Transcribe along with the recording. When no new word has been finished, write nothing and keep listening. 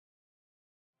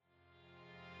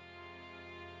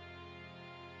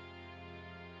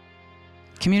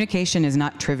Communication is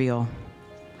not trivial.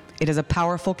 It is a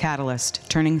powerful catalyst,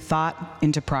 turning thought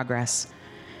into progress.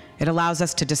 It allows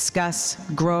us to discuss,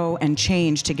 grow, and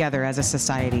change together as a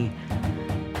society.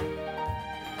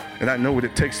 And I know what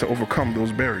it takes to overcome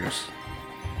those barriers.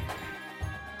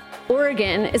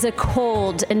 Oregon is a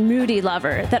cold and moody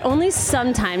lover that only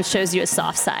sometimes shows you a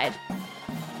soft side.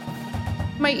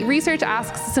 My research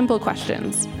asks simple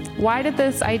questions. Why did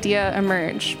this idea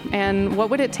emerge? And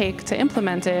what would it take to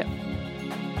implement it?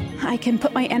 I can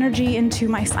put my energy into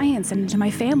my science and into my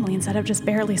family instead of just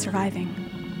barely surviving.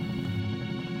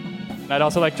 I'd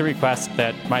also like to request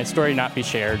that my story not be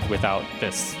shared without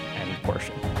this end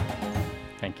portion.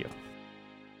 Thank you.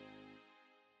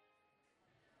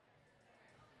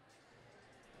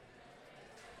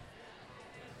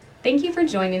 Thank you for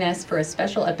joining us for a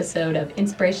special episode of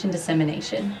Inspiration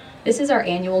Dissemination. This is our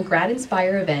annual Grad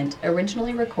Inspire event,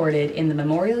 originally recorded in the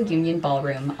Memorial Union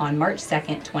Ballroom on March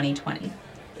 2nd, 2020.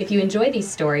 If you enjoy these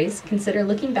stories, consider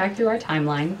looking back through our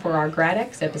timeline for our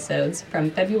GradX episodes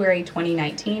from February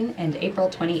 2019 and April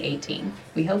 2018.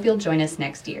 We hope you'll join us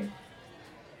next year.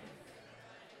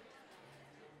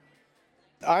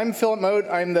 I'm Philip Mote.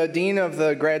 I'm the Dean of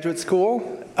the Graduate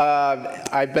School.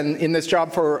 I've been in this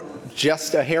job for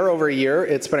just a hair over a year.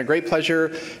 It's been a great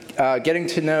pleasure getting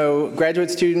to know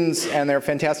graduate students and their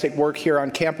fantastic work here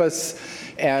on campus.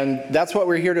 And that's what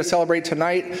we're here to celebrate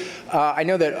tonight. I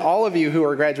know that all of you who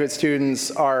are graduate students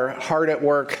are hard at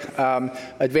work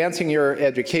advancing your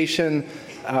education,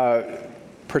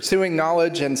 pursuing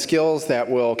knowledge and skills that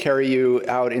will carry you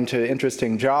out into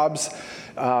interesting jobs.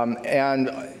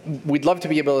 And we'd love to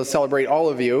be able to celebrate all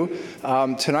of you.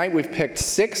 Tonight we've picked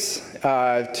 6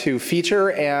 to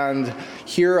feature and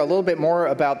hear a little bit more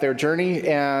about their journey.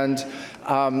 And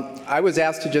I was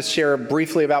asked to just share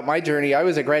briefly about my journey. I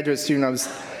was a graduate student.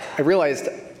 I realized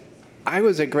I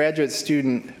was a graduate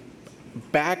student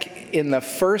back in the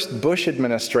first Bush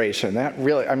administration. That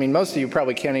really, I mean, most of you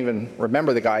probably can't even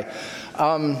remember the guy.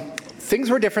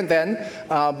 Things were different then,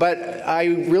 but I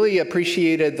really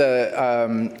appreciated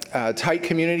the tight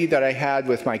community that I had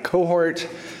with my cohort,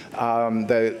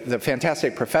 the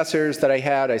fantastic professors that I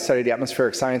had. I studied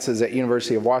atmospheric sciences at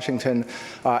University of Washington,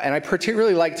 and I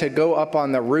particularly like to go up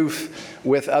on the roof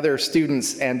with other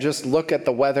students and just look at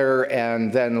the weather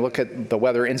and then look at the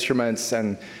weather instruments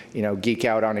and, you know, geek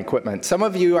out on equipment. Some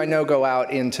of you I know go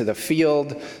out into the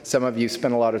field. Some of you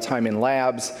spend a lot of time in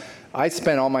labs. I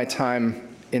spent all my time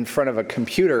in front of a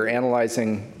computer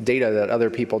analyzing data that other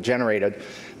people generated.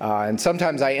 And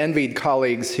sometimes I envied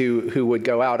colleagues who would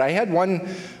go out. I had one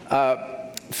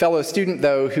fellow student,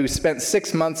 though, who spent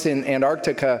 6 months in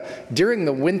Antarctica during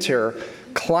the winter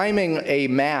climbing a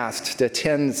mast to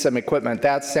tend some equipment.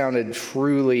 That sounded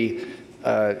truly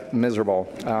miserable.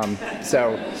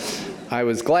 So I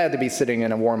was glad to be sitting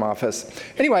in a warm office.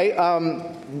 Anyway,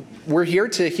 we're here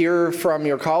to hear from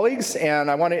your colleagues, and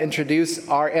I want to introduce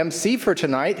our MC for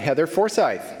tonight, Heather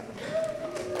Forsyth.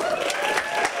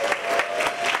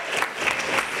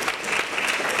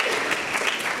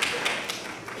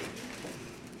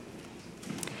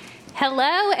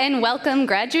 Hello and welcome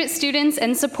graduate students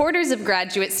and supporters of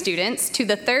graduate students to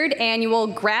the 3rd annual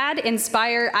Grad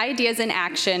Inspire Ideas in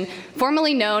Action,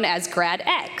 formerly known as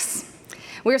GradX.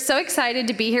 We're so excited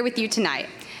to be here with you tonight.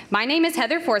 My name is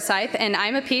Heather Forsyth, and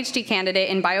I'm a PhD candidate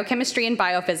in biochemistry and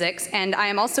biophysics, and I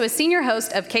am also a senior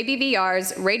host of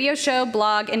KBVR's radio show,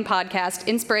 blog, and podcast,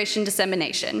 Inspiration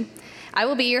Dissemination. I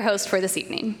will be your host for this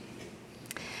evening.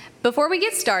 Before we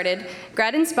get started,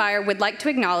 Grad Inspire would like to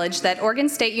acknowledge that Oregon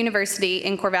State University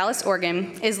in Corvallis,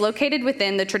 Oregon is located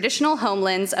within the traditional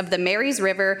homelands of the Marys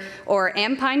River or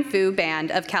Ampine-Foo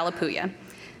Band of Kalapuya.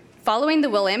 Following the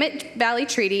Willamette Valley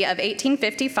Treaty of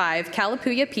 1855,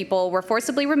 Kalapuya people were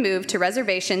forcibly removed to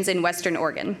reservations in western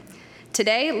Oregon.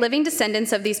 Today, living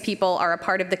descendants of these people are a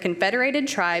part of the Confederated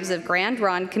Tribes of Grand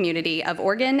Ronde Community of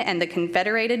Oregon and the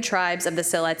Confederated Tribes of the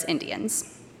Siletz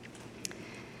Indians.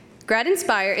 Grad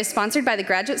Inspire is sponsored by the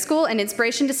Graduate School and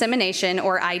Inspiration Dissemination,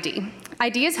 or ID.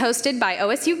 ID is hosted by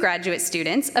OSU graduate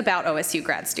students about OSU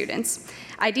grad students.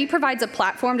 ID provides a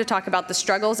platform to talk about the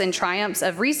struggles and triumphs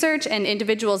of research and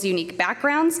individuals' unique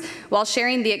backgrounds while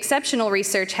sharing the exceptional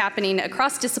research happening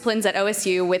across disciplines at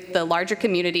OSU with the larger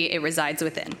community it resides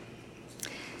within.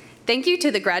 Thank you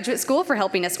to the Graduate School for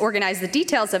helping us organize the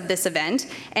details of this event,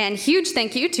 and huge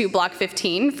thank you to Block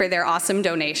 15 for their awesome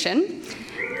donation.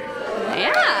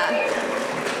 Yeah.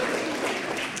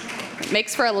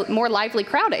 Makes for a more lively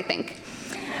crowd, I think.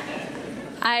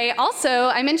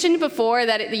 I mentioned before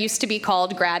that it used to be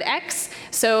called GradX,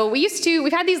 So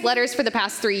we've had these letters for the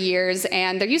past 3 years,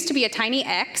 and there used to be a tiny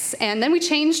X, and then we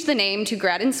changed the name to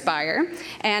Grad Inspire.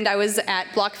 And I was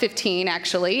at Block 15,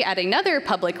 actually, at another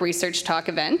public research talk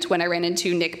event when I ran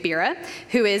into Nick Bira,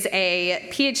 who is a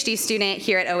PhD student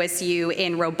here at OSU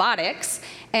in robotics,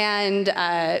 and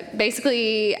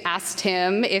basically asked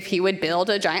him if he would build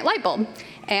a giant light bulb.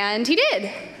 And he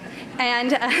did.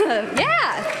 And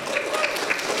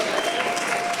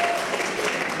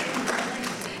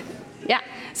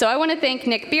So I want to thank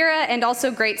Nick Bira and also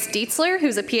Grace Dietzler,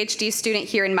 who's a PhD student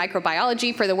here in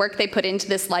microbiology, for the work they put into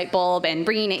this light bulb and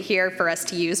bringing it here for us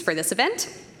to use for this event.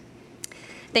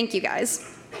 Thank you,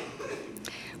 guys.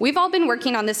 We've all been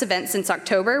working on this event since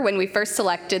October, when we first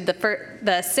selected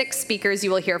the 6 speakers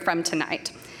you will hear from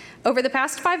tonight. Over the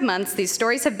past 5 months, these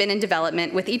stories have been in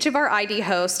development, with each of our ID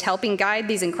hosts helping guide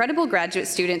these incredible graduate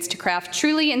students to craft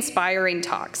truly inspiring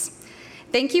talks.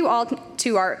 Thank you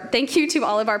to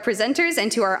all of our presenters and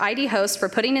to our ID hosts for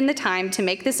putting in the time to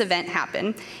make this event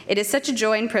happen. It is such a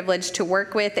joy and privilege to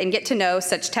work with and get to know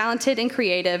such talented and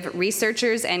creative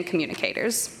researchers and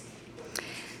communicators.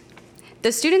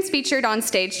 The students featured on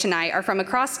stage tonight are from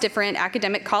across different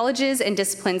academic colleges and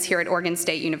disciplines here at Oregon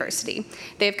State University.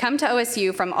 They have come to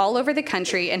OSU from all over the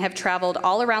country and have traveled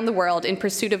all around the world in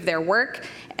pursuit of their work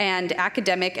and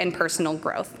academic and personal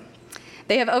growth.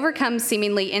 They have overcome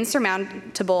seemingly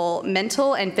insurmountable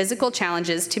mental and physical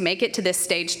challenges to make it to this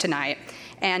stage tonight,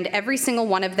 and every single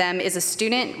one of them is a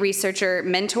student, researcher,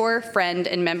 mentor, friend,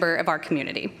 and member of our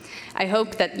community. I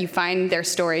hope that you find their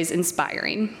stories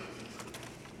inspiring.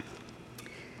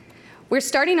 We're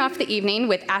starting off the evening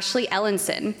with Ashley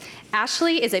Ellenson.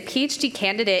 Ashley is a PhD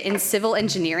candidate in civil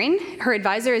engineering. Her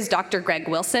advisor is Dr. Greg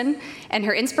Wilson, and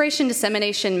her inspiration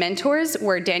dissemination mentors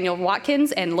were Daniel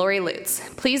Watkins and Lori Lutz.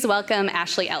 Please welcome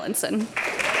Ashley Ellenson.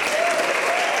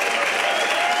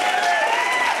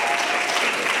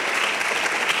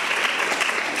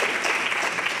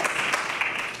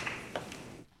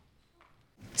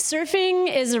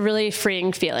 Surfing is a really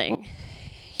freeing feeling.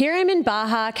 Here I'm in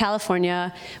Baja,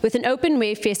 California, with an open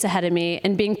wave face ahead of me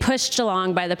and being pushed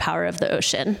along by the power of the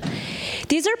ocean.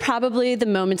 These are probably the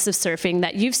moments of surfing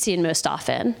that you've seen most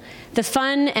often, the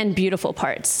fun and beautiful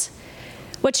parts.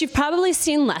 What you've probably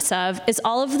seen less of is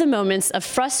all of the moments of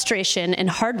frustration and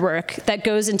hard work that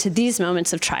goes into these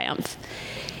moments of triumph.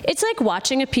 It's like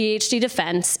watching a PhD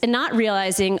defense and not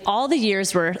realizing all the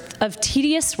years' worth of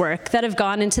tedious work that have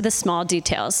gone into the small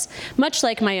details, much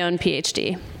like my own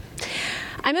PhD.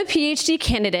 I'm a PhD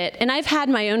candidate, and I've had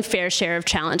my own fair share of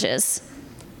challenges.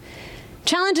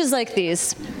 Challenges like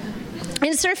these.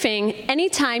 In surfing,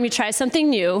 anytime you try something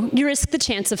new, you risk the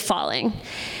chance of falling.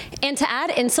 And to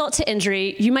add insult to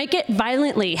injury, you might get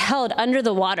violently held under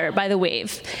the water by the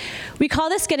wave. We call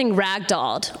this getting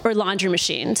ragdolled or laundry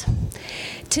machined.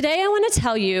 Today, I want to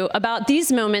tell you about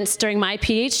these moments during my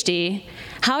PhD,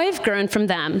 how I've grown from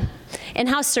them, and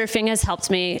how surfing has helped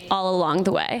me all along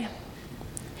the way.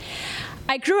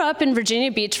 I grew up in Virginia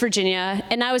Beach, Virginia,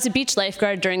 and I was a beach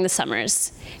lifeguard during the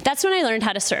summers. That's when I learned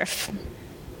how to surf.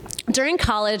 During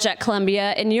college at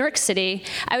Columbia in New York City,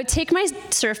 I would take my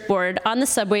surfboard on the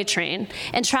subway train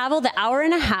and travel the hour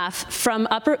and a half from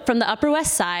the Upper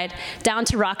West Side down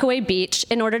to Rockaway Beach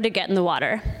in order to get in the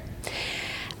water.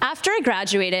 After I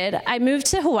graduated, I moved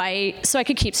to Hawaii so I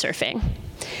could keep surfing.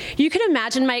 You can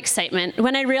imagine my excitement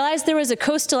when I realized there was a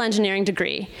coastal engineering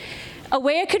degree, a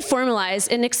way I could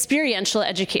formalize an experiential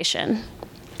education.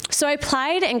 So I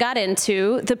applied and got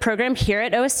into the program here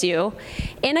at OSU,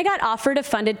 and I got offered a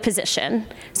funded position,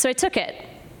 so I took it.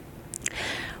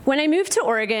 When I moved to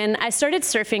Oregon, I started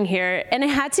surfing here, and I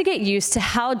had to get used to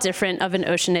how different of an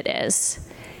ocean it is.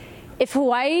 If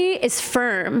Hawaii is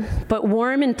firm, but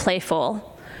warm and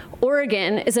playful,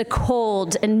 Oregon is a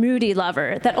cold and moody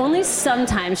lover that only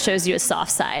sometimes shows you a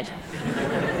soft side.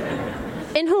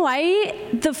 In Hawaii,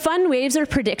 the fun waves are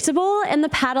predictable and the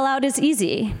paddle out is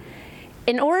easy.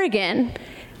 In Oregon,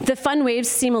 the fun waves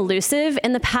seem elusive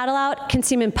and the paddle out can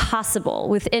seem impossible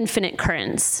with infinite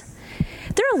currents.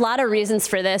 There are a lot of reasons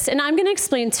for this, and I'm going to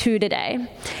explain 2 today.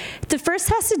 The first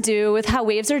has to do with how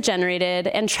waves are generated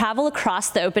and travel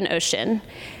across the open ocean.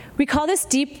 We call this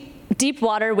deep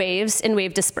water waves and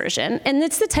wave dispersion, and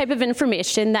it's the type of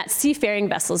information that seafaring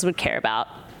vessels would care about.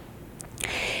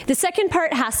 The second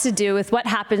part has to do with what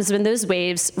happens when those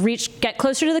waves get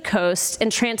closer to the coast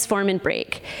and transform and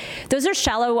break. Those are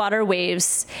shallow water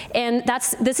waves, and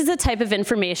this is the type of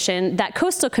information that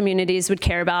coastal communities would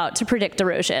care about to predict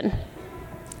erosion.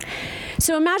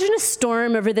 So imagine a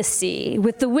storm over the sea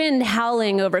with the wind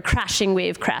howling over crashing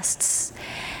wave crests.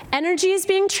 Energy is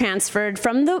being transferred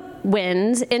from the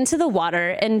wind into the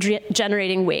water and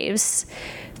generating waves.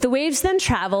 The waves then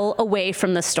travel away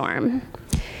from the storm.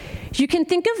 You can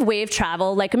think of wave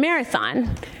travel like a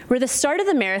marathon, where the start of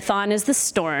the marathon is the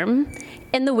storm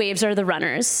and the waves are the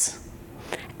runners.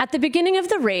 At the beginning of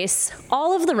the race,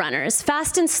 all of the runners,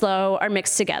 fast and slow, are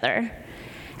mixed together.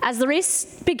 As the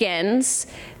race begins,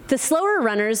 the slower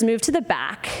runners move to the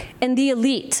back, and the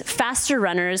elite, faster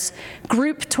runners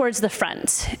group towards the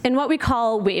front in what we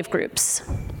call wave groups.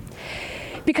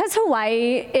 Because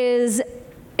Hawaii is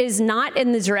not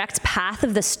in the direct path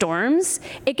of the storms,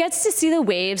 it gets to see the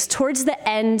waves towards the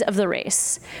end of the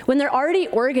race, when they're already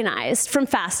organized from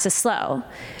fast to slow.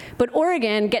 But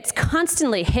Oregon gets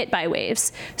constantly hit by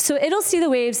waves, so it'll see the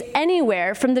waves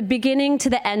anywhere from the beginning to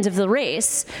the end of the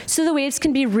race, so the waves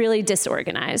can be really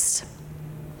disorganized.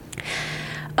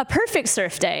 A perfect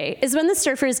surf day is when the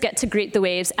surfers get to greet the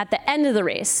waves at the end of the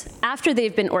race, after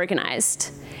they've been organized.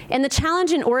 And the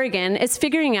challenge in Oregon is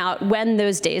figuring out when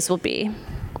those days will be.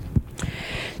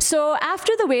 So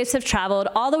after the waves have traveled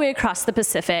all the way across the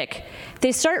Pacific,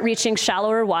 they start reaching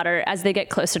shallower water as they get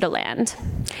closer to land,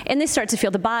 and they start to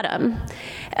feel the bottom.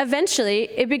 Eventually,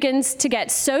 it begins to get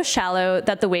so shallow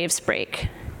that the waves break.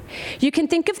 You can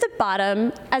think of the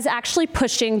bottom as actually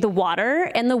pushing the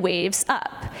water and the waves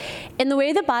up, and the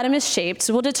way the bottom is shaped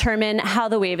will determine how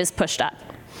the wave is pushed up.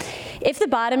 If the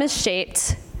bottom is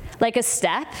shaped like a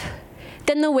step,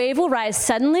 then the wave will rise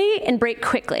suddenly and break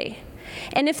quickly.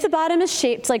 And if the bottom is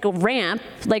shaped like a ramp,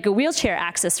 like a wheelchair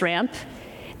access ramp,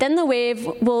 then the wave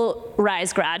will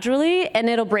rise gradually and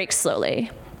it'll break slowly.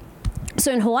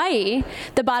 So in Hawaii,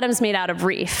 the bottom's made out of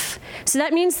reef. So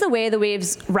that means the way the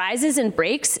waves rises and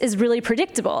breaks is really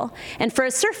predictable. And for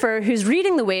a surfer who's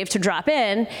reading the wave to drop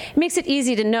in, it makes it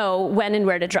easy to know when and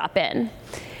where to drop in.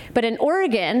 But in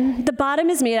Oregon, the bottom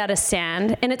is made out of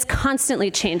sand and it's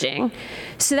constantly changing.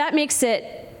 So that makes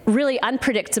it really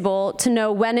unpredictable to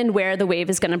know when and where the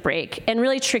wave is going to break, and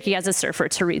really tricky as a surfer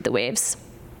to read the waves.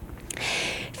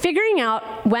 Figuring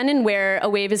out when and where a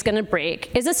wave is going to break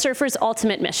is a surfer's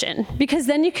ultimate mission, because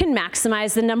then you can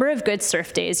maximize the number of good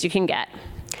surf days you can get.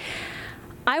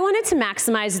 I wanted to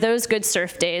maximize those good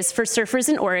surf days for surfers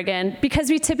in Oregon because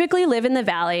we typically live in the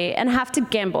valley and have to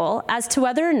gamble as to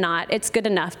whether or not it's good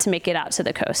enough to make it out to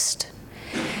the coast.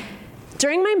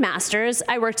 During my master's,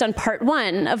 I worked on part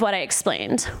 1 of what I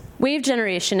explained, wave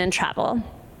generation and travel.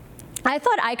 I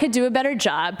thought I could do a better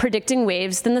job predicting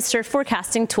waves than the surf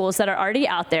forecasting tools that are already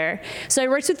out there, so I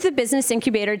worked with the business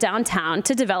incubator downtown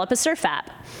to develop a surf app.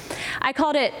 I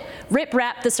called it Rip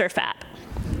Rap the Surf App.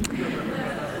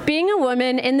 Being a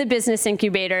woman in the business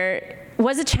incubator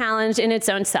was a challenge in its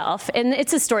own self, and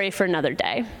it's a story for another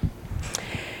day.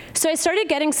 So I started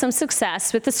getting some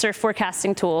success with the surf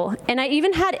forecasting tool, and I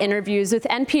even had interviews with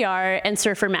NPR and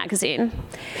Surfer Magazine.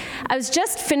 I was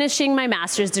just finishing my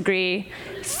master's degree,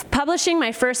 publishing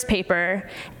my first paper,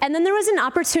 and then there was an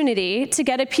opportunity to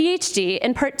get a PhD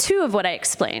in part 2 of what I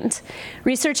explained,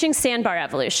 researching sandbar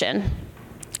evolution.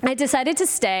 I decided to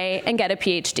stay and get a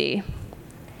PhD.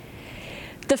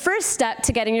 The first step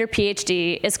to getting your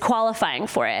PhD is qualifying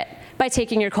for it by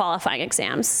taking your qualifying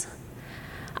exams.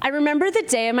 I remember the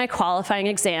day of my qualifying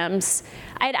exams,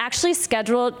 I'd actually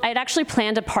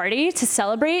planned a party to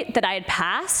celebrate that I had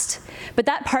passed, but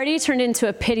that party turned into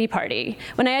a pity party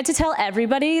when I had to tell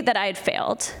everybody that I had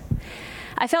failed.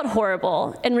 I felt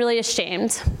horrible and really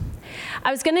ashamed. I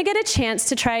was gonna get a chance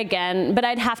to try again, but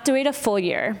I'd have to wait a full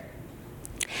year.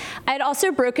 I had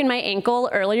also broken my ankle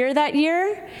earlier that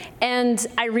year, and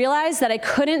I realized that I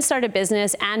couldn't start a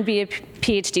business and be a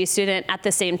PhD student at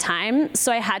the same time,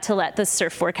 so I had to let the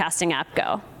surf forecasting app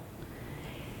go.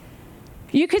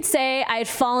 You could say I had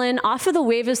fallen off of the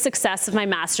wave of success of my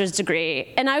master's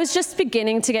degree, and I was just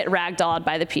beginning to get ragdolled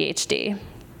by the PhD.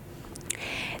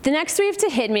 The next wave to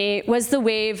hit me was the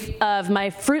wave of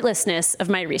my fruitlessness of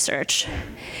my research.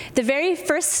 The very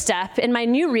first step in my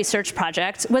new research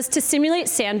project was to simulate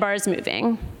sandbars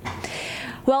moving.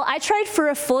 Well, I tried for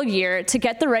a full year to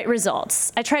get the right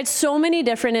results. I tried so many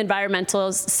different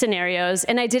environmental scenarios,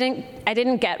 and I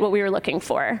didn't get what we were looking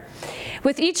for.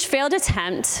 With each failed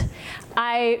attempt,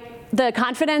 the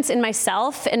confidence in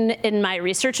myself and in my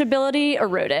research ability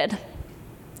eroded.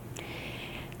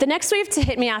 The next wave to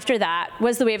hit me after that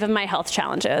was the wave of my health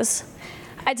challenges.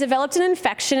 I developed an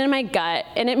infection in my gut,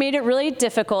 and it made it really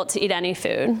difficult to eat any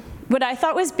food. What I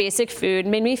thought was basic food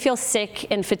made me feel sick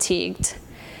and fatigued.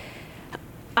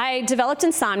 I developed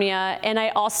insomnia, and I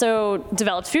also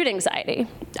developed food anxiety.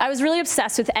 I was really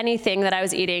obsessed with anything that I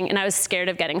was eating, and I was scared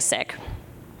of getting sick.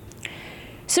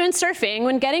 So in surfing,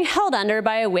 when getting held under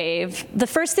by a wave, the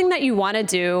first thing that you want to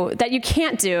do that you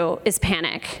can't do is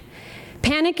panic.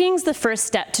 Panicking is the first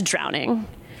step to drowning.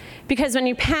 because when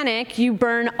you panic, you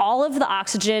burn all of the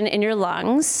oxygen in your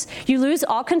lungs, you lose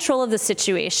all control of the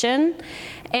situation,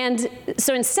 and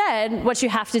so instead, what you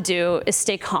have to do is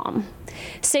stay calm.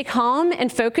 Stay calm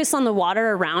and focus on the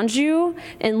water around you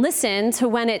and listen to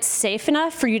when it's safe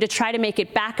enough for you to try to make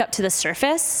it back up to the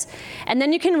surface, and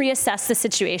then you can reassess the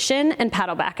situation and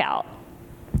paddle back out.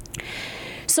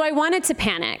 So I wanted to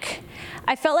panic.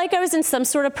 I felt like I was in some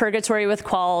sort of purgatory with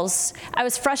qualls. I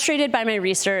was frustrated by my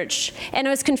research, and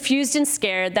I was confused and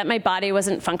scared that my body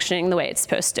wasn't functioning the way it's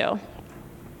supposed to.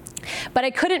 But I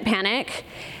couldn't panic,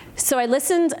 so I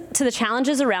listened to the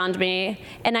challenges around me,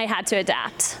 and I had to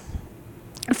adapt.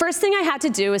 First thing I had to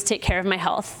do was take care of my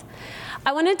health.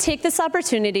 I want to take this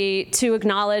opportunity to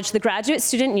acknowledge the Graduate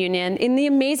Student Union in the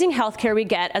amazing healthcare we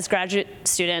get as graduate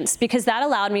students, because that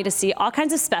allowed me to see all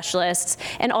kinds of specialists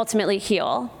and ultimately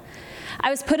heal. I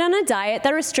was put on a diet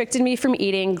that restricted me from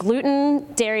eating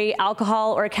gluten, dairy,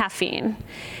 alcohol, or caffeine.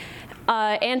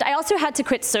 And I also had to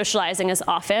quit socializing as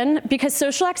often, because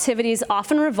social activities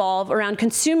often revolve around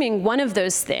consuming one of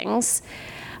those things.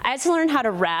 I had to learn how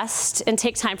to rest and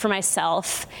take time for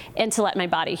myself and to let my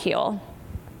body heal.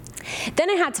 Then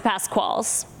I had to pass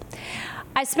quals.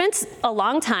 I spent a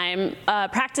long time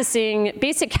practicing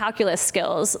basic calculus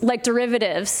skills like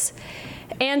derivatives,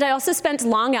 and I also spent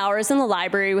long hours in the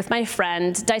library with my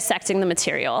friend dissecting the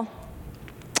material.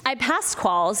 I passed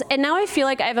quals, and now I feel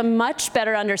like I have a much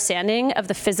better understanding of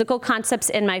the physical concepts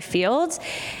in my field,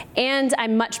 and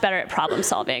I'm much better at problem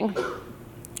solving.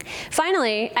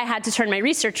 Finally, I had to turn my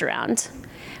research around.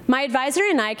 My advisor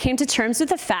and I came to terms with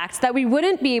the fact that we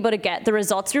wouldn't be able to get the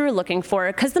results we were looking for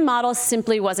because the model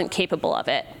simply wasn't capable of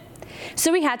it.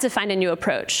 So we had to find a new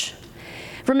approach.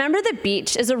 Remember, the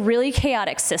beach is a really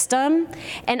chaotic system,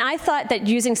 and I thought that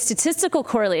using statistical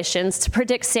correlations to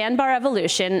predict sandbar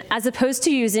evolution, as opposed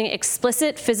to using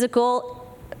explicit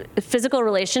physical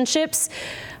relationships,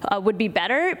 would be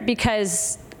better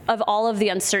because of all of the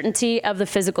uncertainty of the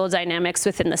physical dynamics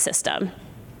within the system.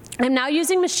 I'm now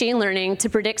using machine learning to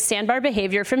predict sandbar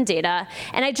behavior from data,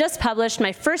 and I just published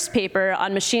my first paper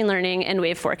on machine learning and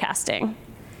wave forecasting.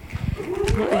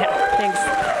 Yeah, thanks.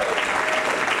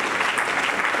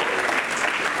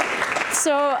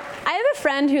 So I have a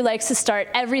friend who likes to start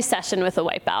every session with a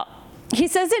wipeout. He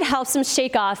says it helps him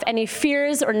shake off any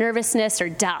fears or nervousness or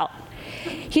doubt.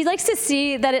 He likes to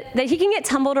see that he can get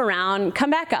tumbled around,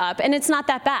 come back up, and it's not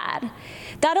that bad.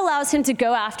 That allows him to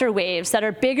go after waves that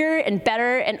are bigger and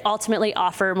better and ultimately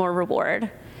offer more reward.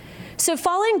 So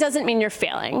falling doesn't mean you're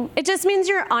failing. It just means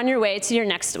you're on your way to your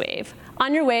next wave,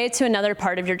 on your way to another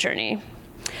part of your journey.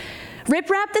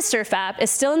 RipRap, the surf app,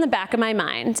 is still in the back of my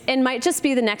mind and might just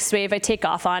be the next wave I take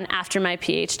off on after my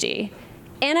PhD.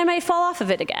 And I might fall off of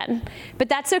it again. But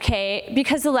that's okay,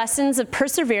 because the lessons of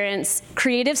perseverance,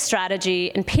 creative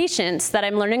strategy, and patience that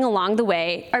I'm learning along the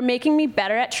way are making me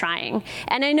better at trying.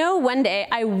 And I know one day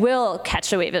I will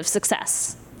catch a wave of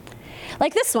success.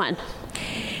 Like this one.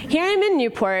 Here I'm in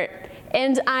Newport,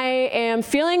 and I am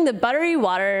feeling the buttery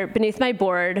water beneath my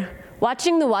board,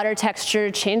 watching the water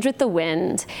texture change with the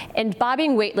wind, and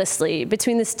bobbing weightlessly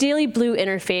between the steely blue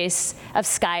interface of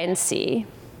sky and sea.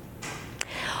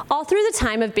 All through the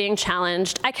time of being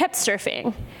challenged, I kept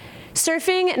surfing.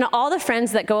 Surfing and all the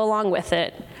friends that go along with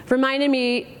it reminded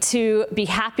me to be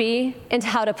happy and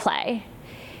how to play.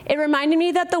 It reminded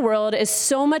me that the world is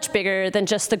so much bigger than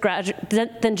just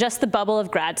the bubble of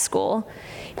grad school,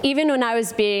 even when I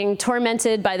was being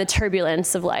tormented by the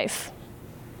turbulence of life.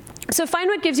 So find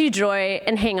what gives you joy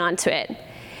and hang on to it.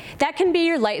 That can be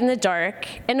your light in the dark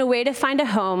and a way to find a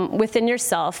home within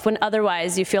yourself when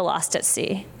otherwise you feel lost at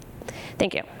sea.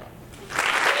 Thank you.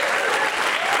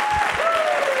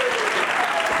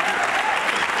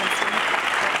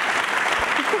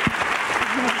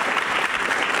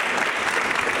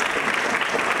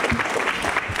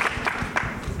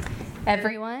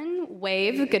 Everyone,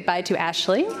 wave goodbye to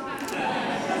Ashley.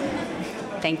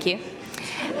 Thank you.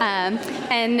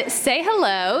 And say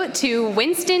hello to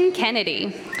Winston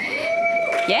Kennedy.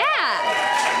 Yeah.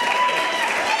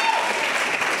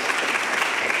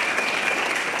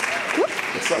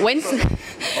 Winston.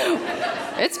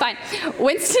 It's fine.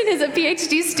 Winston is a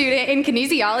PhD student in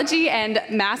kinesiology and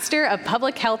Master of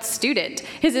Public Health student.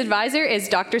 His advisor is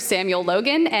Dr. Samuel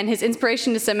Logan, and his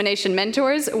inspiration dissemination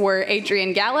mentors were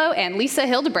Adrienne Gallo and Lisa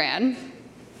Hildebrand.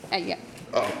 Yeah.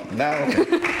 Oh, now.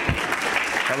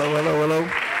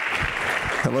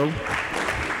 Hello.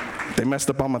 They messed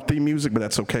up on my theme music, but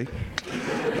that's okay.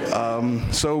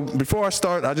 So before I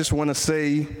start, I just want to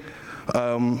say,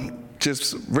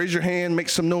 just raise your hand, make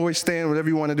some noise, stand, whatever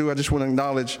you want to do. I just want to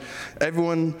acknowledge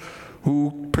everyone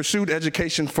who pursued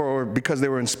education because they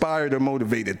were inspired or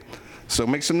motivated. So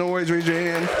make some noise, raise your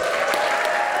hand.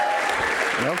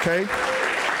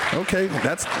 Okay,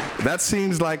 that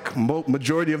seems like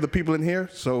majority of the people in here.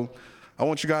 So I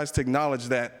want you guys to acknowledge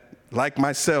that, like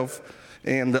myself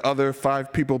and the other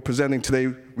 5 people presenting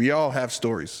today, we all have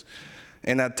stories.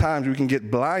 And at times we can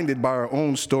get blinded by our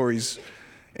own stories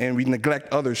and we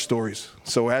neglect other stories.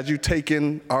 So as you take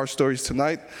in our stories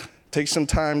tonight, take some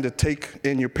time to take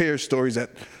in your peers' stories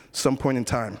at some point in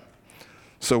time.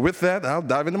 So with that, I'll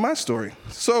dive into my story.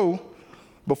 So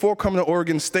before coming to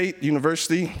Oregon State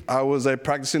University, I was a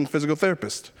practicing physical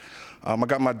therapist. I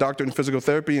got my doctorate in physical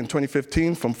therapy in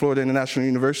 2015 from Florida International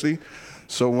University.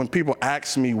 So when people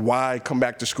ask me why come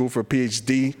back to school for a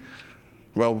PhD,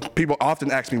 well, people often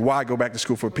ask me why go back to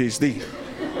school for a PhD.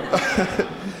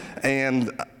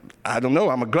 And I don't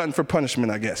know, I'm a glutton for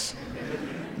punishment, I guess.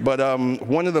 But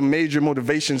one of the major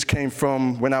motivations came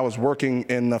from when I was working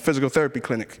in a physical therapy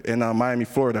clinic in Miami,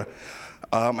 Florida.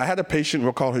 I had a patient,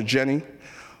 we'll call her Jenny.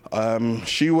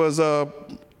 She was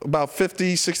about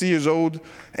 50, 60 years old,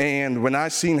 and when I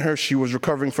seen her, she was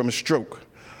recovering from a stroke.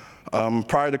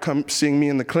 Prior to seeing me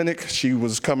in the clinic, she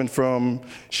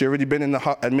already been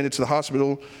admitted to the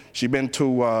hospital. She'd been to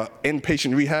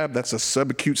inpatient rehab, that's a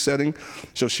subacute setting,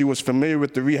 so she was familiar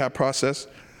with the rehab process.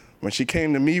 When she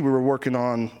came to me, we were working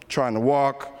on trying to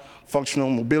walk,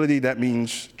 functional mobility, that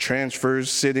means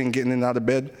transfers, sitting, getting in and out of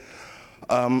bed.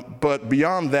 But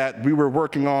beyond that, we were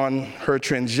working on her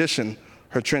transition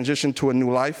to a new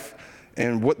life,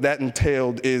 and what that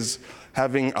entailed is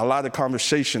having a lot of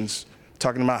conversations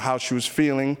talking about how she was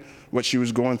feeling, what she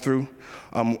was going through.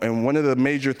 And one of the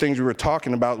major things we were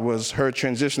talking about was her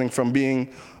transitioning from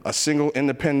being a single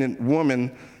independent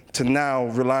woman to now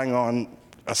relying on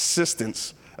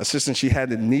assistance she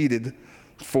hadn't needed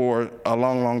for a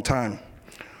long, long time.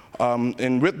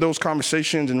 And with those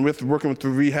conversations and with working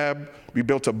through rehab, we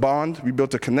built a bond, we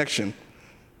built a connection.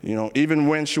 You know, even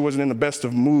when she wasn't in the best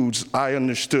of moods, I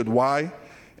understood why,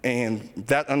 and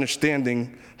that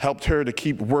understanding helped her to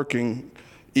keep working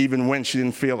even when she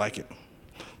didn't feel like it.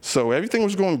 So everything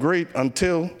was going great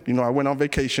until, I went on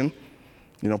vacation.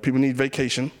 People need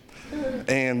vacation.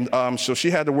 And so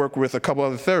she had to work with a couple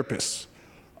other therapists.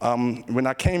 When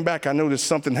I came back, I noticed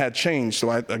something had changed.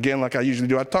 So again, like I usually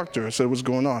do, I talked to her, said what's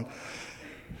going on.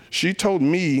 She told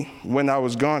me when I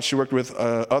was gone, she worked with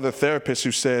other therapists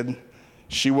who said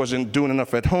she wasn't doing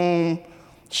enough at home,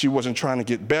 she wasn't trying to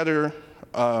get better,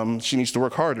 she needs to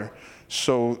work harder.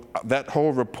 So that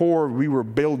whole rapport we were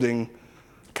building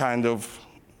kind of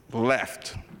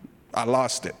left. I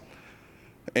lost it.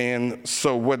 And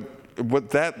so what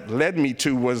that led me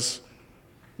to was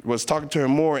talking to her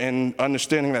more and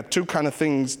understanding that two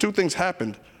things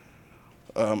happened.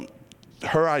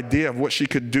 Her idea of what she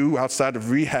could do outside of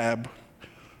rehab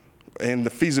and the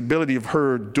feasibility of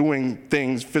her doing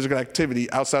things, physical activity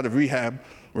outside of rehab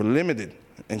were limited.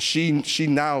 And she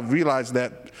now realized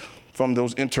that from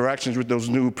those interactions with those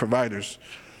new providers.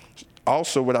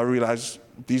 Also, what I realized,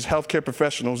 these healthcare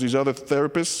professionals, these other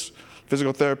therapists,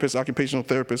 physical therapists, occupational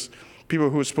therapists, people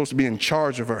who are supposed to be in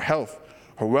charge of her health,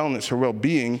 her wellness, her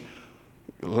well-being,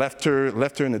 left her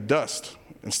in the dust.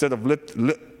 Instead of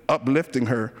uplifting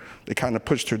her, they kind of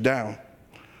pushed her down.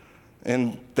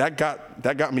 And that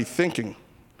got me thinking.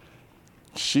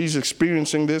 She's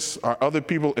experiencing this. Are other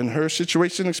people in her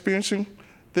situation experiencing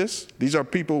this? These are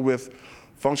people with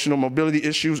functional mobility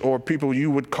issues or people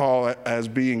you would call as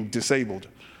being disabled.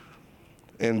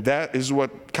 And that is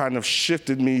what kind of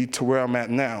shifted me to where I'm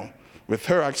at now. With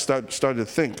her, I started to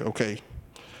think, okay,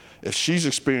 if she's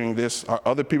experiencing this, are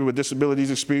other people with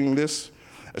disabilities experiencing this?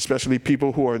 Especially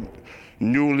people who are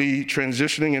newly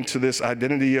transitioning into this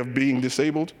identity of being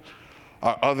disabled?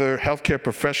 Are other healthcare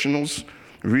professionals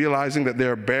realizing that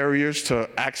there are barriers to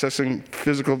accessing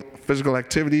physical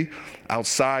activity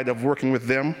outside of working with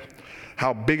them?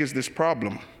 How big is this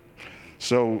problem?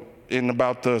 So in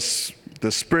about the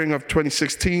spring of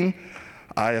 2016,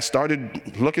 I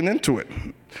started looking into it.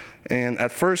 And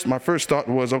at first, my first thought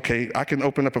was, okay, I can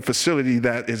open up a facility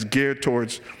that is geared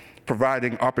towards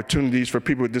providing opportunities for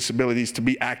people with disabilities to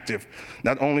be active,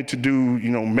 not only to do,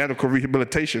 medical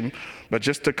rehabilitation, but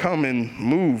just to come and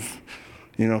move,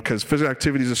 because physical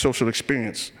activity is a social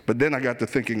experience. But then I got to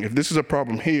thinking, if this is a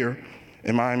problem here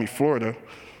in Miami, Florida,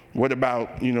 what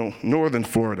about, northern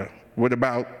Florida? What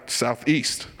about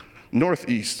southeast,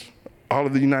 northeast, all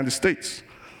of the United States?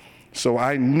 So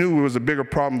I knew it was a bigger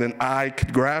problem than I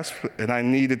could grasp, and I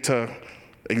needed to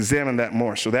examine that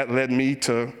more. So that led me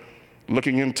to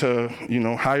looking into,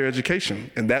 higher education,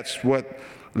 and that's what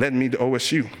led me to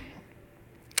OSU.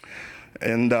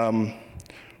 And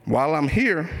while I'm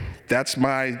here, that's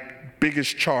my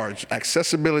biggest charge: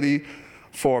 accessibility,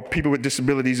 for people with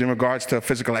disabilities in regards to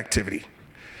physical activity.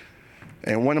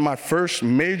 And one of my first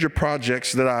major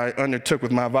projects that I undertook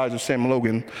with my advisor, Sam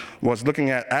Logan, was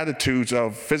looking at attitudes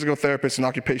of physical therapists and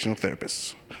occupational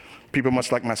therapists, people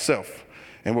much like myself.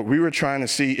 And what we were trying to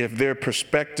see if their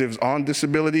perspectives on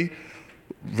disability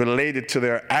related to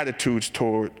their attitudes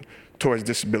towards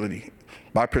disability.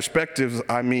 By perspectives,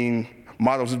 I mean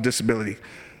models of disability.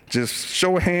 Just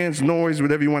show of hands, noise,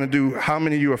 whatever you want to do. How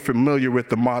many of you are familiar with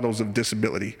the models of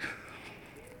disability?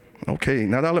 Okay,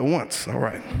 not all at once, all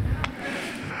right.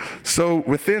 So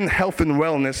within health and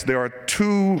wellness, there are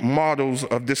two models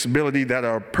of disability that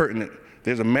are pertinent.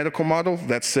 There's a medical model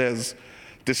that says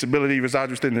disability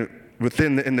resides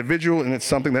within the individual and it's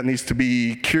something that needs to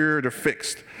be cured or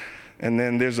fixed. And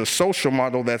then there's a social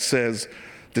model that says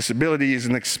disability is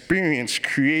an experience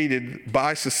created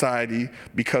by society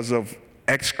because of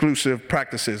exclusive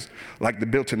practices like the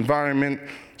built environment,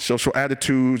 social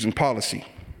attitudes, and policy.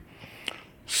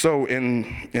 So in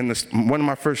one of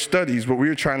my first studies, what we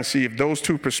were trying to see if those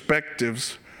two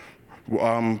perspectives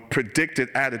predicted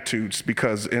attitudes,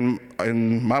 because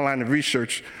in my line of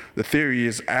research, the theory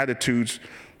is attitudes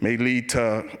may lead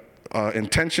to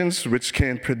intentions, which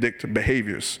can predict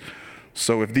behaviors.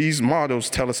 So if these models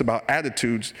tell us about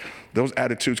attitudes, those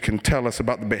attitudes can tell us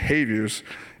about the behaviors,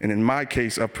 and in my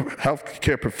case, of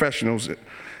healthcare professionals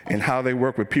and how they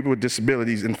work with people with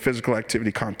disabilities in physical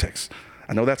activity contexts.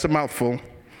 I know that's a mouthful.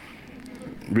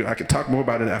 I could talk more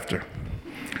about it after.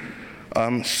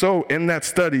 So in that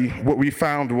study, what we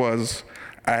found was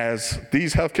as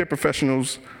these healthcare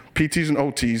professionals, PTs and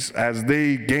OTs, as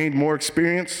they gained more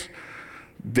experience,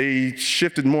 they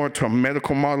shifted more to a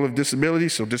medical model of disability,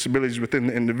 so disabilities within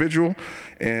the individual,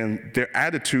 and their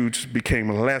attitudes became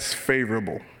less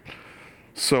favorable.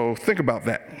 So think about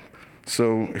that.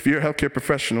 So if you're a healthcare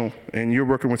professional and you're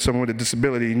working with someone with a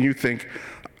disability and you think,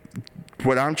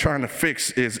 what I'm trying to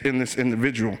fix is in this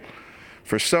individual.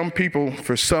 For some people,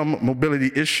 for some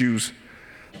mobility issues,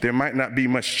 there might not be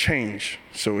much change.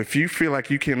 So if you feel like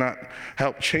you cannot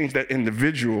help change that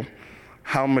individual,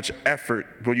 how much effort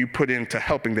will you put into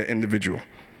helping that individual?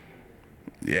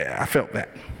 Yeah, I felt that.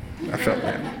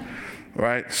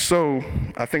 Right? So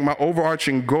I think my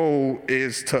overarching goal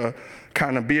is to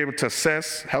kind of be able to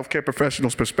assess healthcare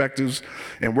professionals' perspectives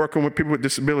and working with people with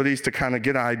disabilities to kind of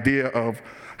get an idea of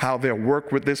how they'll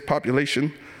work with this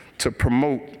population to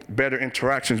promote better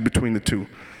interactions between the two.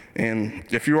 And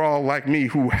if you're all like me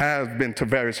who have been to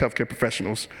various healthcare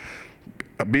professionals,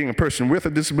 being a person with a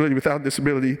disability, without a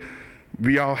disability,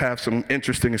 we all have some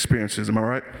interesting experiences, am I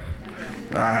right?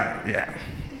 Yeah.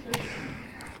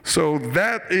 So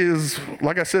that is,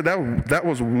 like I said, that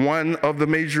was one of the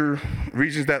major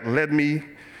reasons that led me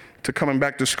to coming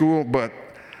back to school, but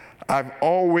I've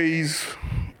always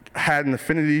had an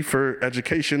affinity for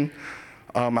education.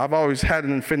 I've always had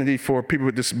an affinity for people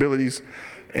with disabilities,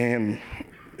 and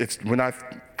when I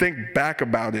think back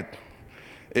about it,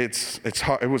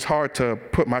 it was hard to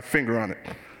put my finger on it.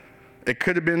 It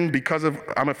could have been because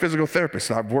I'm a physical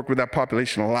therapist. I've worked with that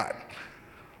population a lot.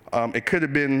 It could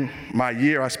have been my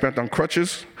year I spent on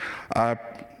crutches. I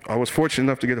was fortunate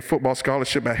enough to get a football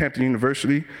scholarship at Hampton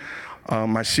University.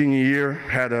 My senior year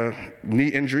had a knee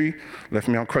injury, left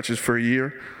me on crutches for a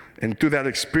year. And through that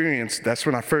experience, that's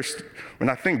when I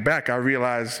think back, I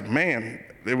realized, man,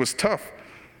 it was tough.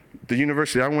 The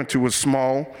university I went to was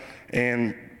small,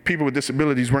 and people with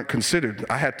disabilities weren't considered.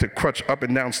 I had to crutch up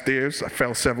and down stairs. I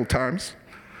fell several times.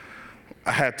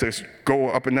 I had to go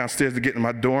up and down stairs to get in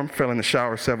my dorm, fell in the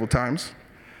shower several times.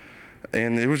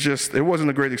 And it wasn't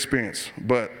a great experience,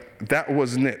 but that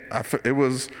wasn't it. It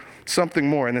was something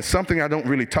more, and it's something I don't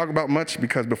really talk about much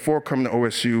because before coming to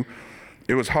OSU,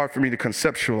 it was hard for me to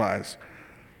conceptualize.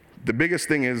 The biggest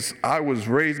thing is I was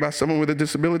raised by someone with a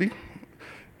disability.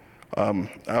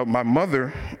 My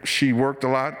mother, she worked a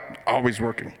lot, always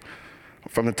working,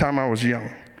 from the time I was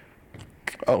young.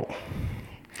 Oh,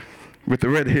 with the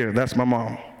red hair, that's my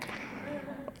mom.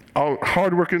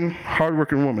 Hardworking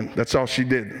woman, that's all she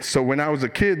did. So when I was a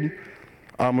kid,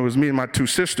 it was me and my two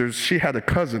sisters. She had a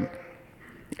cousin.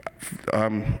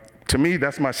 To me,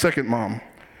 that's my second mom.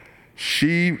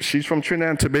 She's from Trinidad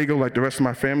and Tobago like the rest of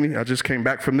my family. I just came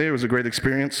back from there. It was a great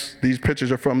experience. These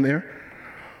pictures are from there.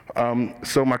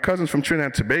 So my cousin's from Trinidad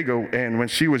and Tobago, and when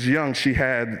she was young, she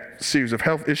had a series of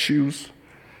health issues.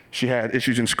 She had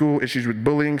issues in school, issues with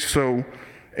bullying. So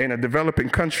in a developing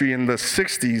country in the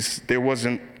 60s,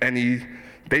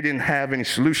 they didn't have any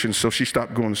solutions, so she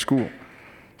stopped going to school.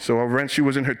 So when she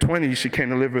was in her 20s, she came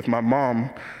to live with my mom,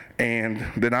 and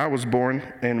then I was born,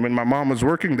 and when my mom was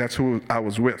working, that's who I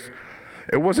was with.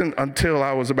 It wasn't until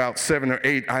I was about 7 or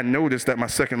 8, I noticed that my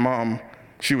second mom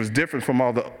She was different from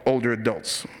all the older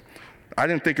adults. I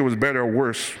didn't think it was better or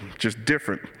worse, just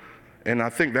different. And I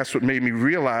think that's what made me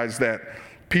realize that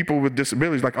people with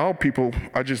disabilities, like all people,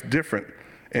 are just different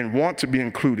and want to be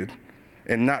included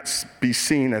and not be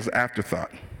seen as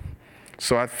afterthought.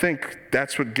 So I think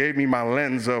that's what gave me my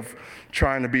lens of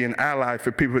trying to be an ally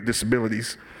for people with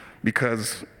disabilities,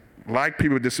 because like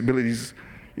people with disabilities,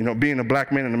 you know, being a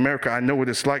black man in America, I know what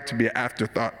it's like to be an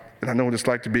afterthought, and I know what it's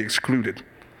like to be excluded,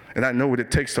 and I know what it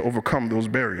takes to overcome those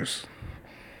barriers.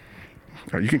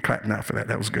 All right, you can clap now for that.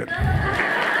 That was good. All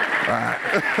right.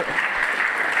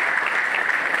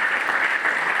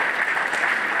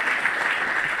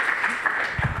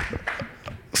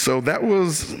 So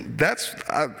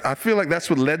I feel like that's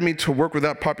what led me to work with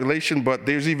that population, but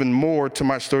there's even more to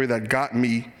my story that got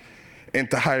me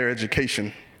into higher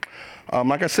education.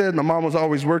 Like I said, my mom was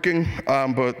always working,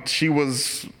 but she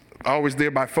was always there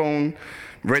by phone,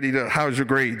 ready to, how's your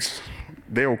grades?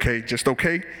 They're okay, just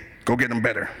okay, go get them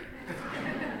better.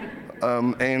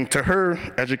 And to her,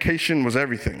 education was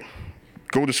everything.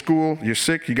 Go to school, you're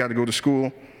sick, you gotta go to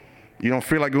school. You don't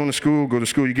feel like going to school, go to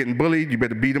school, you're getting bullied, you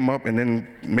better beat them up and then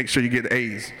make sure you get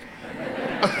A's.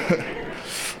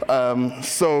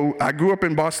 So I grew up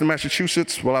in Boston,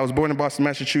 Massachusetts. Well, I was born in Boston,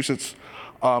 Massachusetts.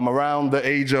 Around the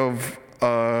age of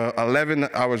 11,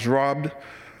 I was robbed,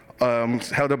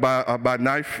 held up by a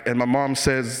knife, and my mom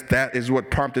says that is what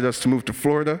prompted us to move to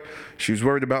Florida. She was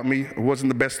worried about me. It wasn't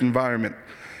the best environment.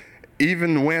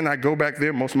 Even when I go back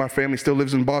there, most of my family still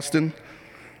lives in Boston,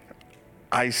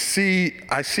 I see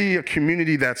a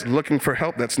community that's looking for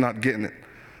help that's not getting it.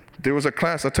 There was a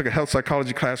class, I took a health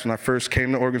psychology class when I first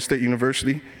came to Oregon State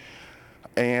University,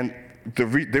 and I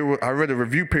read a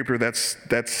review paper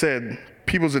that said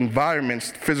people's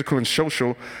environments, physical and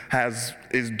social,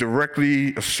 is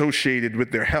directly associated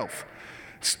with their health.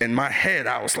 In my head,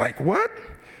 I was like, what?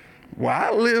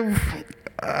 Where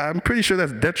I'm pretty sure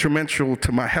that's detrimental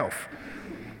to my health.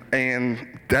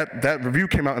 And that review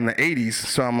came out in the 80s,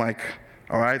 so I'm like,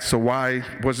 all right, so why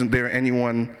wasn't there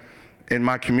anyone in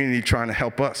my community trying to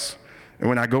help us? And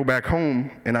when I go back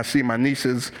home and I see my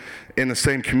nieces in the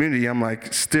same community, I'm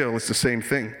like, still, it's the same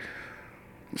thing.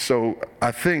 So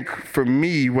I think for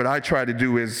me, what I try to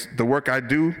do is the work I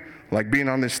do, like being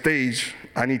on this stage,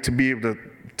 I need to be able to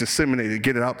disseminate it,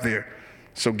 get it out there.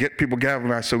 So get people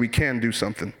galvanized so we can do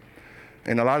something.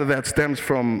 And a lot of that stems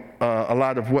from a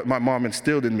lot of what my mom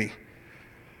instilled in me.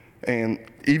 And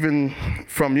even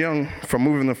from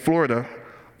moving to Florida,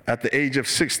 at the age of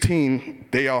 16,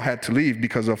 they all had to leave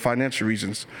because of financial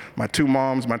reasons. My two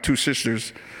moms, my two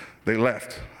sisters, they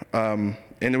left. And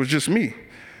it was just me.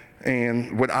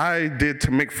 And what I did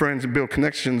to make friends and build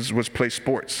connections was play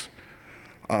sports,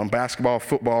 basketball,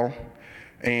 football.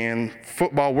 And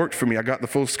football worked for me. I got the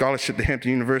full scholarship to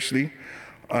Hampton University.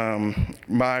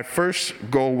 My first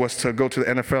goal was to go to the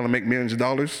NFL and make millions of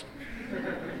dollars,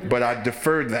 but I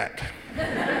deferred that.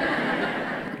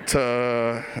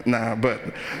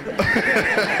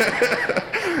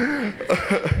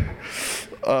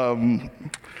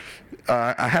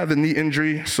 I had the knee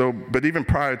injury, but even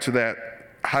prior to that,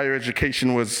 higher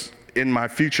education was in my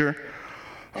future.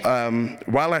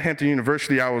 While at Hampton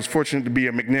University, I was fortunate to be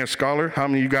a McNair Scholar. How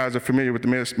many of you guys are familiar with the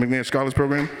McNair Scholars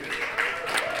Program?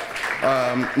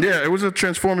 Yeah, it was a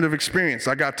transformative experience.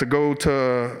 I got to go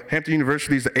to Hampton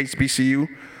University's the HBCU,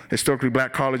 Historically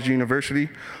Black College University.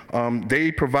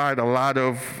 They provide a lot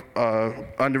of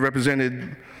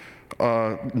underrepresented,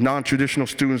 non-traditional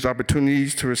students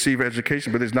opportunities to receive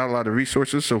education, but there's not a lot of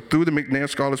resources. So through the McNair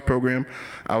Scholars Program,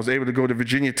 I was able to go to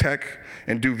Virginia Tech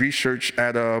and do research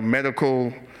at a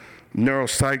medical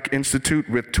neuropsych institute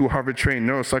with 2 Harvard-trained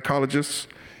neuropsychologists.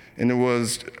 And it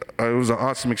was an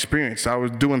awesome experience. I was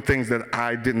doing things that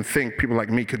I didn't think people like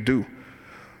me could do.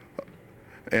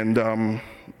 And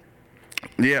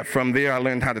yeah, from there I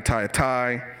learned how to tie a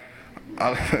tie.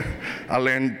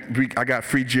 I got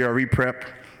free GRE prep.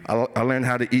 I learned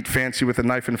how to eat fancy with a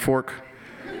knife and fork.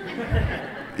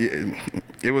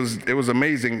 It was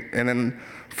amazing. And then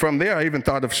from there I even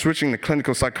thought of switching to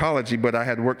clinical psychology, but I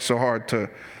had worked so hard to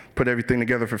put everything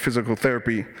together for physical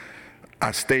therapy. I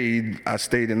stayed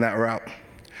in that route.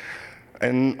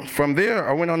 And from there,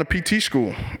 I went on to PT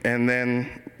school and then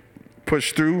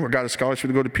pushed through. I got a scholarship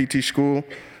to go to PT school,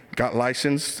 got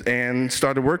licensed, and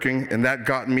started working. And that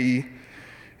got me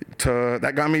to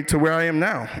where I am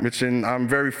now, and I'm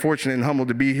very fortunate and humbled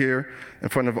to be here in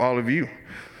front of all of you.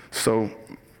 So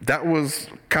that was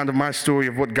kind of my story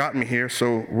of what got me here.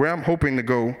 So where I'm hoping to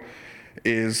go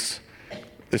is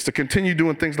to continue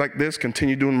doing things like this,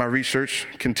 continue doing my research,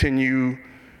 continue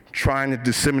trying to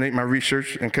disseminate my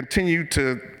research, and continue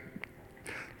to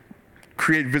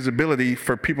create visibility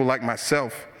for people like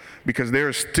myself, because there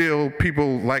are still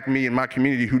people like me in my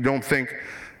community who don't think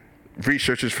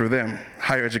research is for them,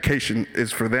 higher education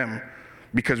is for them,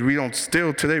 because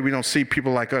today we don't see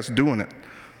people like us doing it.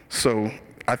 So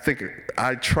I think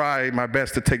I try my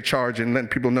best to take charge and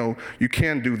let people know you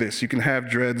can do this. You can have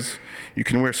dreads, you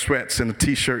can wear sweats and a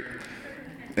t-shirt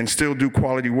and still do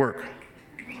quality work.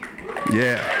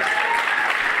 Yeah.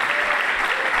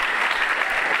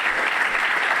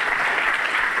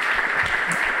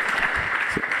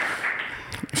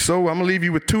 So I'm gonna leave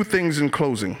you with two things in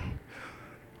closing.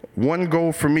 One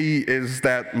goal for me is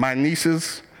that my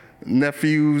nieces,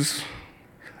 nephews,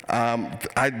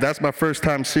 that's my first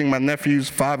time seeing my nephews,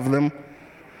 5 of them.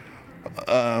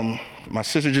 My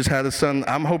sister just had a son.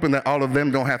 I'm hoping that all of them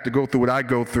don't have to go through what I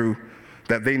go through,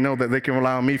 that they know that they can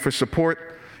rely on me for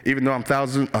support. Even though I'm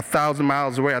 1,000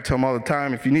 miles away, I tell them all the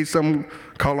time, if you need something,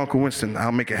 call Uncle Winston,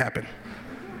 I'll make it happen.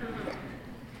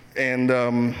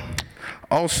 And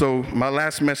also, my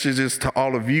last message is to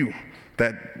all of you,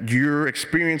 that your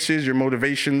experiences, your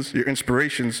motivations, your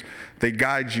inspirations, they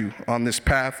guide you on this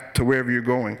path to wherever you're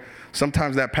going.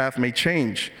 Sometimes that path may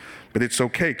change, but it's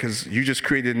okay, because you just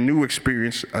created a new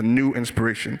experience, a new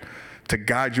inspiration to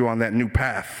guide you on that new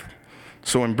path.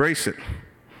 So embrace it,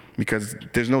 because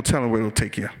there's no telling where it'll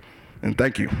take you. And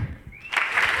thank you.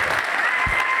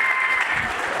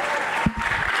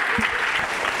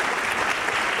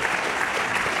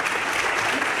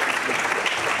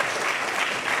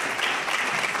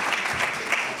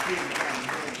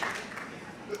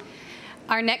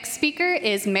 Our next speaker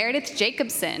is Meredith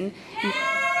Jacobson.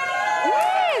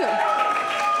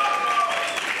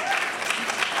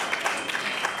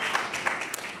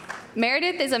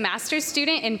 Meredith is a master's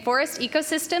student in forest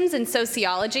ecosystems and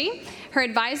sociology. Her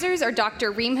advisors are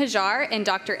Dr. Reem Hajar and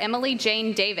Dr. Emily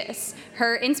Jane Davis.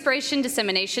 Her inspiration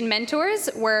dissemination mentors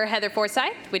were Heather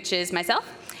Forsyth, which is myself,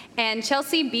 and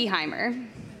Chelsea Beheimer.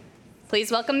 Please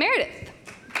welcome Meredith.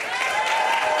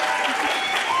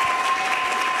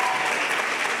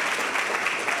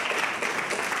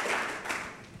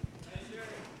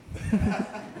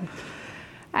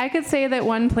 I could say that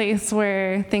one place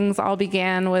where things all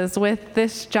began was with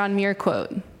this John Muir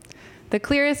quote. The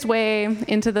clearest way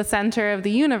into the center of the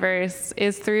universe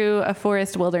is through a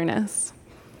forest wilderness.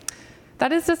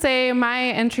 That is to say, my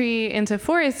entry into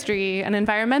forestry and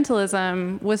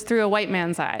environmentalism was through a white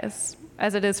man's eyes,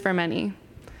 as it is for many.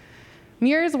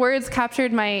 Muir's words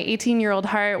captured my 18-year-old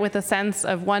heart with a sense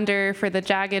of wonder for the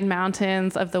jagged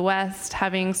mountains of the West,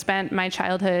 having spent my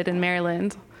childhood in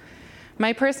Maryland.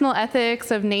 My personal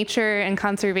ethics of nature and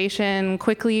conservation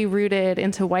quickly rooted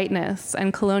into whiteness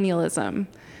and colonialism,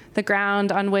 the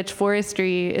ground on which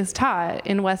forestry is taught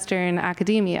in Western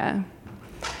academia.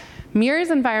 Muir's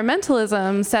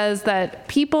environmentalism says that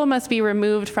people must be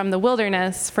removed from the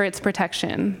wilderness for its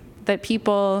protection, that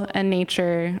people and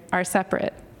nature are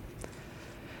separate.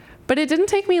 But it didn't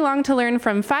take me long to learn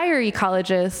from fire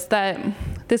ecologists that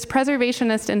this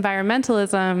preservationist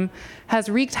environmentalism has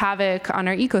wreaked havoc on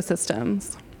our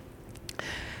ecosystems.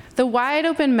 The wide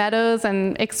open meadows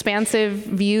and expansive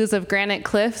views of granite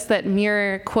cliffs that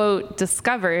Muir, quote,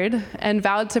 discovered and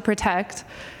vowed to protect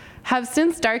have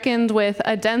since darkened with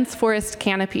a dense forest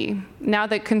canopy, now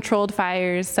that controlled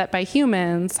fires set by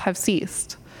humans have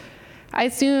ceased. I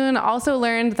soon also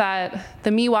learned that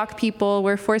the Miwok people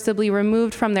were forcibly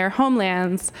removed from their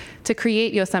homelands to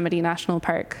create Yosemite National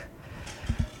Park.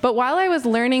 But while I was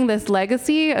learning this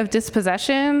legacy of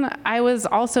dispossession, I was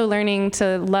also learning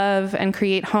to love and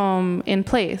create home in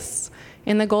place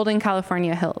in the Golden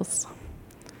California Hills.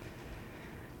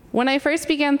 When I first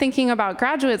began thinking about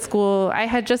graduate school, I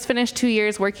had just finished 2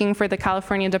 years working for the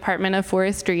California Department of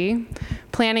Forestry,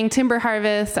 planning timber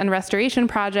harvests and restoration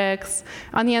projects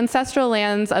on the ancestral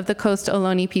lands of the Coast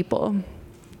Ohlone people.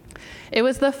 It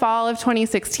was the fall of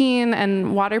 2016,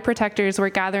 and water protectors were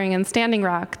gathering in Standing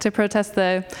Rock to protest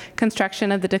the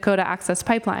construction of the Dakota Access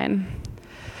Pipeline.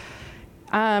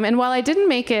 And while I didn't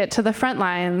make it to the front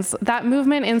lines, that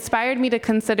movement inspired me to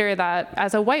consider that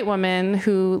as a white woman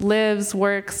who lives,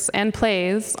 works, and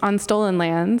plays on stolen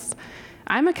lands,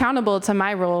 I'm accountable to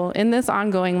my role in this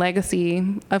ongoing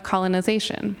legacy of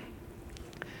colonization.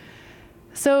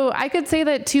 So I could say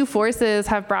that 2 forces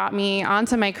have brought me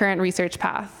onto my current research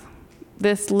path: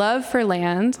 this love for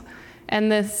land and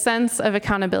this sense of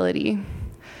accountability.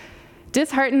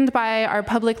 Disheartened by our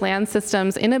public land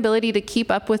system's inability to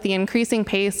keep up with the increasing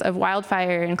pace of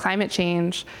wildfire and climate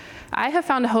change, I have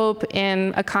found hope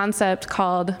in a concept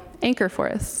called anchor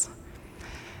forests.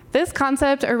 This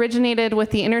concept originated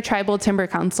with the Intertribal Timber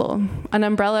Council, an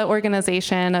umbrella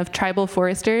organization of tribal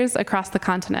foresters across the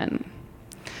continent.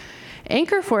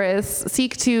 Anchor forests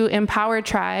seek to empower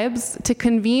tribes to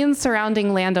convene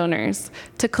surrounding landowners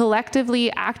to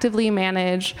collectively, actively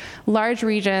manage large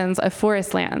regions of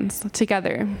forest lands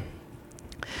together.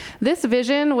 This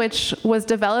vision, which was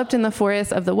developed in the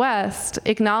forests of the West,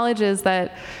 acknowledges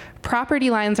that property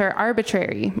lines are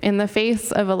arbitrary in the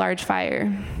face of a large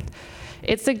fire.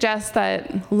 It suggests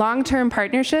that long-term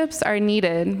partnerships are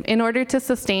needed in order to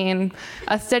sustain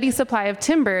a steady supply of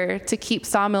timber to keep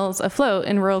sawmills afloat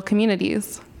in rural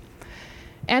communities.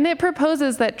 And it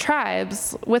proposes that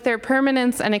tribes, with their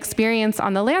permanence and experience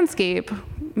on the landscape,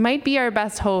 might be our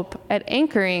best hope at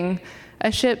anchoring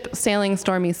a ship sailing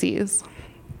stormy seas.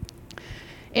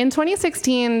 In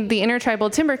 2016, the Intertribal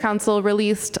Timber Council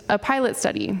released a pilot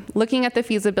study looking at the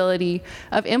feasibility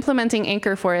of implementing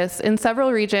anchor forests in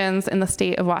several regions in the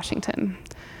state of Washington.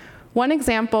 One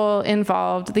example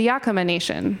involved the Yakama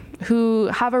Nation, who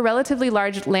have a relatively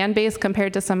large land base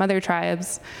compared to some other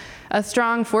tribes, a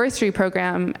strong forestry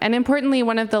program, and importantly,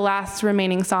 one of the last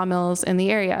remaining sawmills in the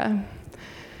area.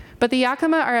 But the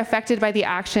Yakama are affected by the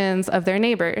actions of their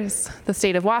neighbors, the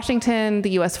state of Washington, the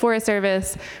U.S. Forest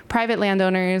Service, private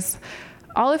landowners,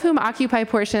 all of whom occupy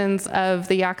portions of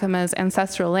the Yakama's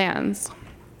ancestral lands.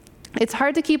 It's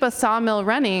hard to keep a sawmill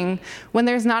running when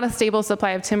there's not a stable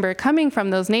supply of timber coming from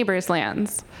those neighbors'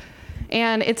 lands.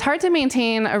 And it's hard to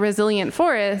maintain a resilient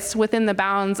forest within the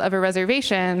bounds of a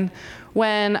reservation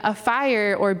when a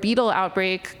fire or beetle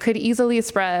outbreak could easily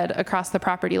spread across the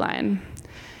property line.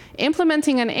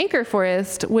 Implementing an anchor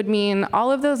forest would mean all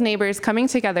of those neighbors coming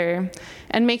together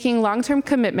and making long-term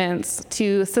commitments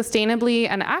to sustainably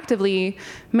and actively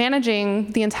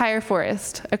managing the entire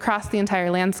forest across the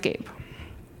entire landscape.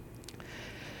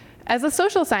 As a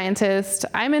social scientist,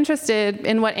 I'm interested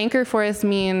in what anchor forests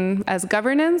mean as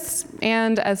governance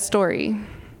and as story.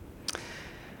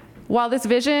 While this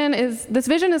vision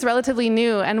is relatively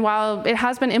new, and while it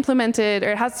has been implemented,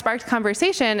 or it has sparked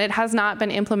conversation, it has not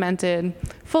been implemented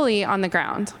fully on the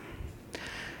ground.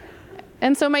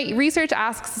 And so my research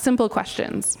asks simple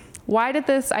questions. Why did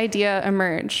this idea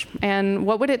emerge? And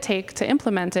what would it take to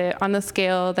implement it on the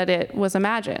scale that it was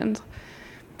imagined?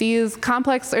 These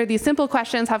simple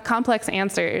questions have complex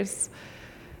answers.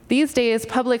 These days,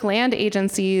 public land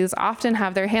agencies often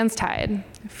have their hands tied,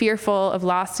 fearful of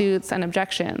lawsuits and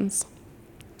objections.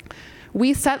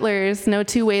 We settlers know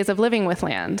two ways of living with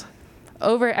land: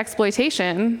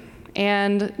 overexploitation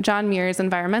and John Muir's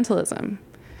environmentalism.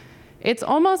 It's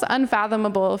almost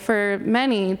unfathomable for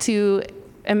many to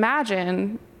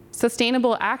imagine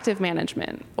sustainable active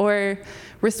management or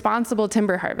responsible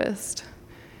timber harvest.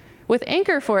 With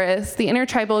anchor forests, the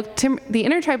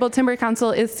Intertribal Timber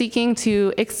Council is seeking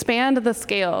to expand the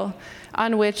scale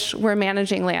on which we're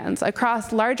managing lands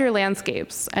across larger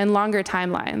landscapes and longer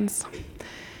timelines.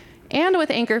 And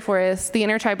with anchor forests, the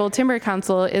Intertribal Timber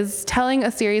Council is telling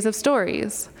a series of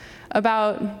stories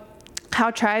about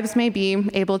how tribes may be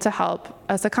able to help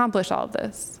us accomplish all of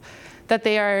this, that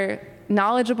they are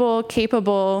knowledgeable,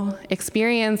 capable,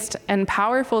 experienced, and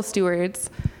powerful stewards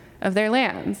of their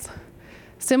lands.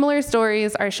 Similar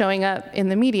stories are showing up in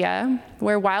the media,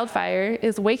 where wildfire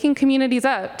is waking communities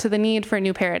up to the need for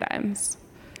new paradigms.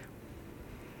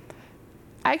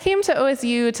 I came to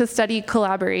OSU to study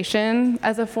collaboration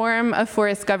as a form of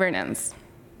forest governance.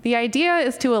 The idea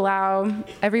is to allow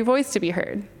every voice to be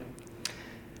heard.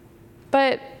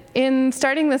 But in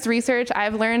starting this research,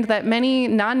 I've learned that many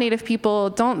non-Native people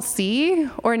don't see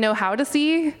or know how to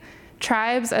see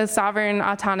tribes as sovereign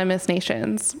autonomous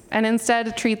nations, and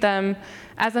instead treat them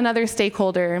as another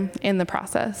stakeholder in the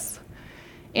process.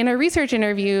 In a research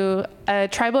interview, a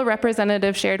tribal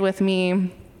representative shared with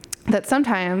me that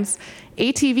sometimes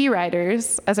ATV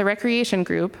riders as a recreation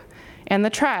group and the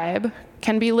tribe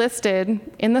can be listed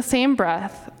in the same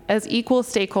breath as equal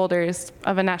stakeholders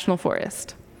of a national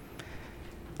forest.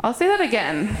 I'll say that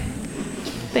again.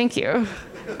 Thank you.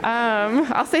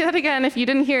 I'll say that again if you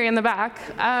didn't hear in the back.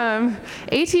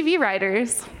 ATV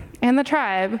riders and the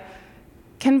tribe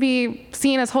can be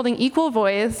seen as holding equal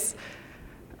voice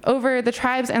over the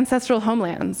tribe's ancestral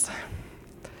homelands.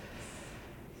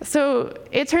 So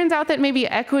it turns out that maybe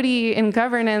equity in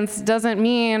governance doesn't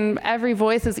mean every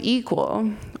voice is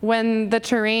equal when the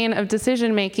terrain of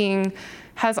decision-making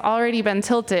has already been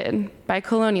tilted by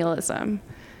colonialism,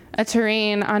 a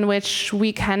terrain on which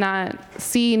we cannot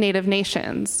see Native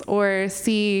nations or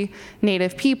see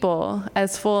Native people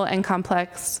as full and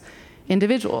complex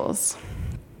individuals.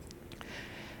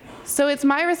 So it's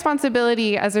my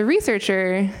responsibility as a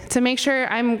researcher to make sure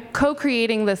I'm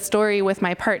co-creating this story with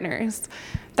my partners,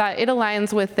 that it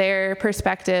aligns with their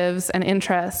perspectives and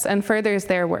interests and furthers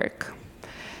their work.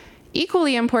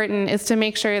 Equally important is to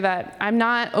make sure that I'm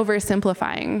not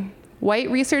oversimplifying.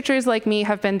 White researchers like me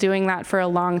have been doing that for a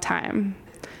long time.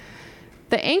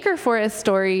 The anchor forest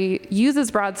story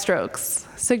uses broad strokes,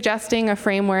 suggesting a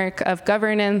framework of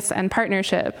governance and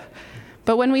partnership.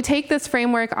 But when we take this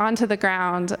framework onto the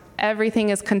ground, everything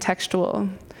is contextual.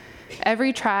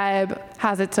 Every tribe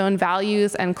has its own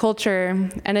values and culture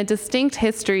and a distinct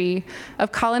history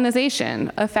of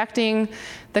colonization affecting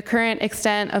the current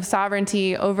extent of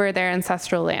sovereignty over their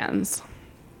ancestral lands.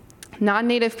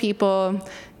 Non-Native people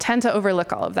tend to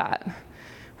overlook all of that.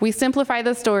 We simplify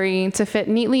the story to fit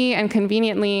neatly and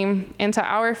conveniently into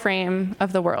our frame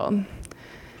of the world.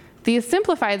 These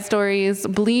simplified stories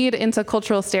bleed into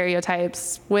cultural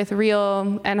stereotypes with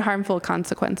real and harmful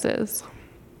consequences.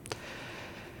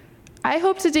 I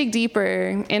hope to dig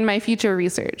deeper in my future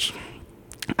research.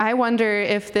 I wonder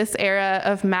if this era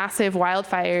of massive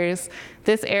wildfires,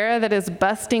 this era that is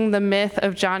busting the myth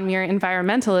of John Muir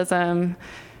environmentalism,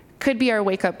 could be our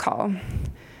wake-up call.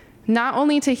 Not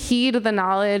only to heed the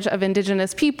knowledge of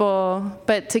Indigenous people,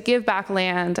 but to give back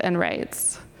land and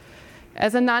rights.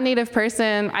 As a non-Native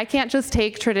person, I can't just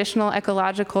take traditional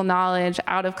ecological knowledge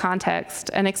out of context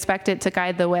and expect it to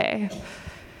guide the way.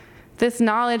 This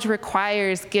knowledge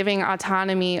requires giving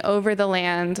autonomy over the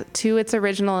land to its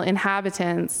original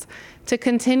inhabitants to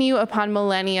continue upon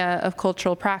millennia of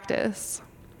cultural practice.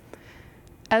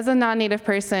 As a non-Native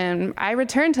person, I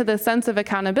return to the sense of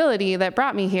accountability that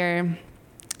brought me here,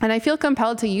 and I feel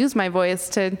compelled to use my voice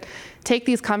to take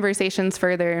these conversations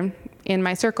further in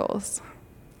my circles.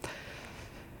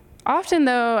 Often,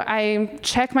 though, I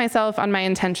check myself on my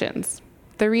intentions,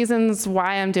 the reasons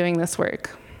why I'm doing this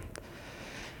work.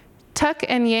 Tuck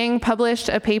and Yang published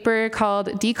a paper called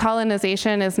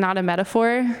Decolonization is Not a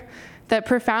Metaphor that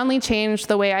profoundly changed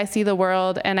the way I see the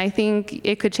world, and I think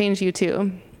it could change you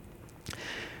too.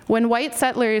 When white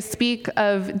settlers speak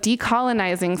of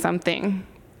decolonizing something,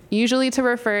 usually to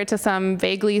refer to some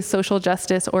vaguely social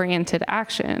justice-oriented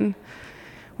action,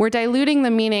 we're diluting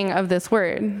the meaning of this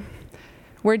word.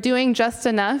 We're doing just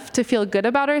enough to feel good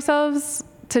about ourselves,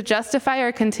 to justify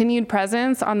our continued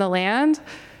presence on the land,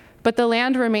 but the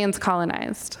land remains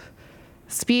colonized.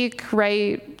 Speak,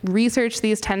 write, research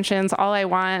these tensions all I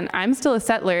want. I'm still a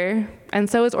settler, and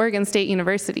so is Oregon State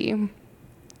University.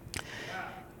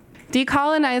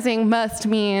 Decolonizing must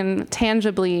mean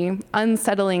tangibly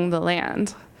unsettling the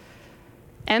land.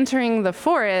 Entering the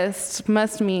forest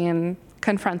must mean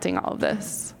confronting all of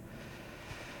this.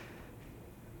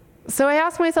 So I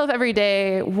ask myself every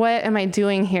day, what am I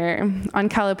doing here on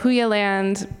Kalapuya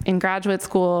land, in graduate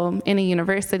school, in a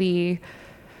university?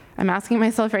 I'm asking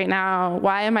myself right now,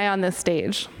 why am I on this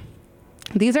stage?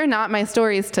 These are not my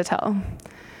stories to tell.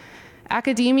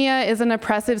 Academia is an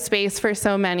oppressive space for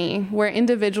so many, where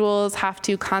individuals have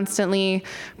to constantly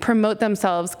promote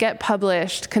themselves, get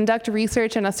published, conduct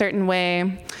research in a certain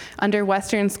way under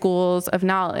Western schools of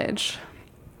knowledge.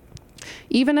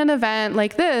 Even an event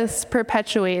like this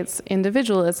perpetuates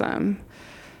individualism.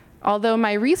 Although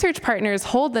my research partners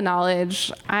hold the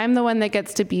knowledge, I'm the one that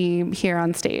gets to be here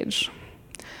on stage.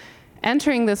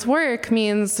 Entering this work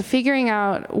means figuring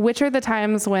out which are the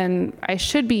times when I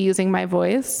should be using my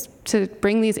voice to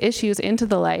bring these issues into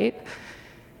the light,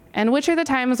 and which are the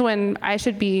times when I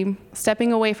should be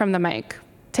stepping away from the mic,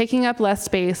 taking up less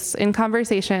space in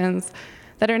conversations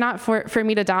that are not for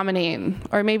me to dominate,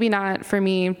 or maybe not for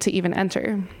me to even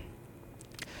enter.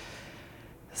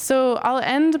 So I'll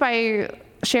end by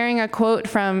sharing a quote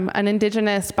from an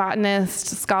Indigenous botanist,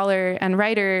 scholar, and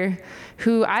writer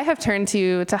who I have turned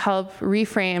to help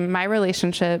reframe my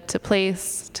relationship to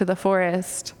place, to the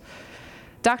forest.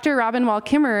 Dr. Robin Wall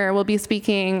Kimmerer will be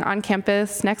speaking on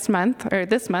campus this month,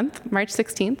 March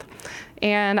 16th,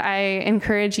 and I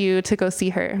encourage you to go see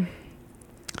her.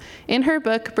 In her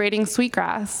book, Braiding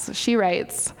Sweetgrass, she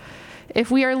writes, "If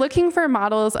we are looking for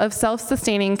models of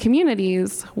self-sustaining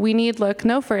communities, we need look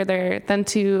no further than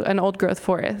to an old-growth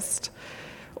forest,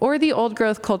 or the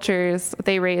old-growth cultures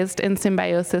they raised in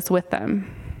symbiosis with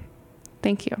them."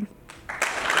 Thank you.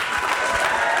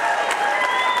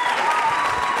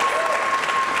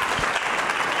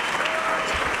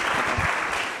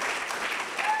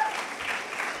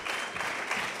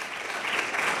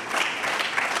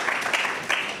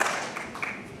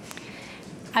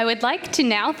 I would like to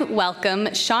now welcome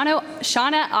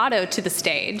Shauna Otto to the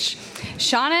stage.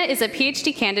 Shauna is a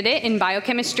PhD candidate in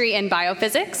biochemistry and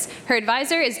biophysics. Her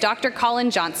advisor is Dr. Colin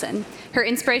Johnson. Her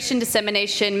inspiration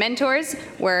dissemination mentors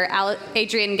were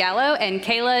Adrienne Gallo and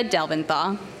Kayla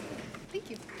Delventhal.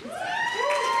 Thank you.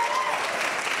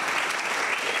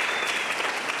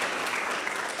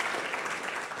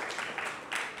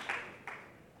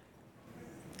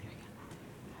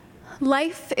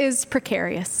 Life is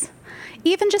precarious.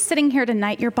 Even just sitting here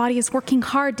tonight, your body is working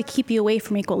hard to keep you away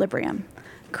from equilibrium.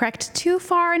 Correct too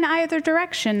far in either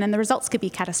direction, and the results could be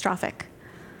catastrophic.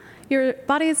 Your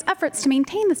body's efforts to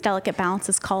maintain this delicate balance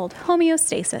is called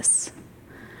homeostasis.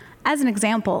 As an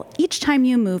example, each time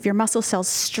you move, your muscle cells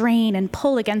strain and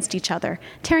pull against each other,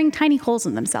 tearing tiny holes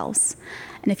in themselves.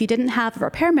 And if you didn't have a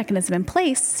repair mechanism in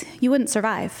place, you wouldn't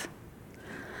survive.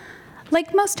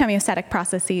 Like most homeostatic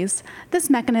processes, this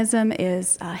mechanism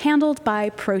is handled by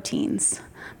proteins,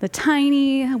 the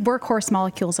tiny workhorse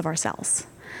molecules of our cells.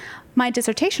 My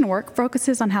dissertation work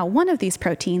focuses on how one of these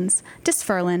proteins,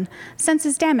 dysferlin,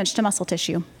 senses damage to muscle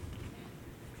tissue.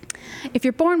 If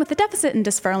you're born with a deficit in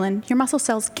dysferlin, your muscle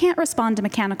cells can't respond to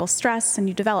mechanical stress and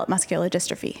you develop muscular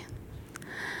dystrophy.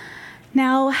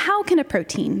 Now, how can a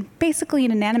protein, basically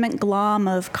an inanimate glom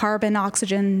of carbon,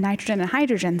 oxygen, nitrogen, and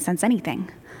hydrogen, sense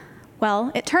anything?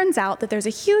 Well, it turns out that there's a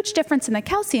huge difference in the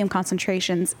calcium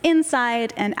concentrations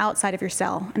inside and outside of your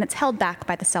cell, and it's held back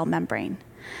by the cell membrane.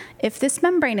 If this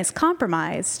membrane is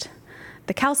compromised,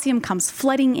 the calcium comes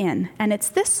flooding in, and it's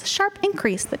this sharp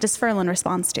increase that dysferlin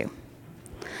responds to.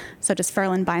 So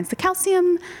dysferlin binds the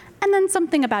calcium, and then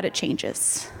something about it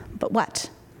changes. But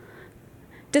what?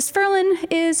 Dysferlin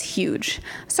is huge,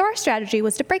 so our strategy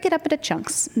was to break it up into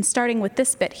chunks, and starting with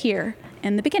this bit here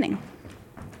in the beginning.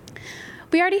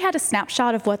 We already had a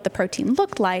snapshot of what the protein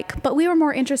looked like, but we were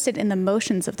more interested in the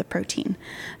motions of the protein,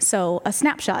 so a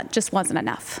snapshot just wasn't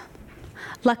enough.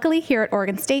 Luckily, here at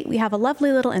Oregon State, we have a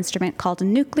lovely little instrument called a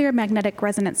nuclear magnetic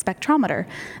resonance spectrometer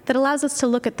that allows us to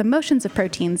look at the motions of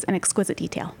proteins in exquisite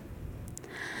detail.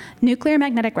 Nuclear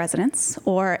magnetic resonance,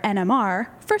 or NMR,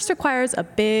 first requires a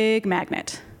big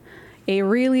magnet, a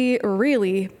really,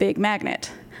 really big magnet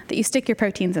that you stick your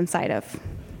proteins inside of.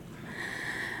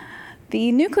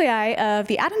 The nuclei of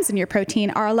the atoms in your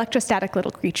protein are electrostatic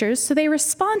little creatures, so they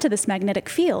respond to this magnetic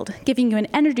field, giving you an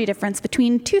energy difference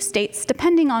between two states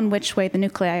depending on which way the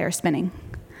nuclei are spinning.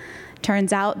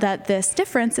 Turns out that this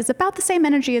difference is about the same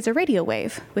energy as a radio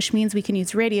wave, which means we can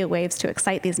use radio waves to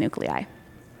excite these nuclei.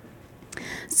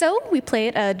 So we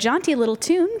played a jaunty little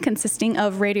tune consisting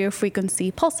of radio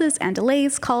frequency pulses and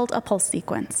delays called a pulse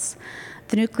sequence.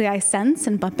 The nuclei sense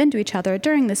and bump into each other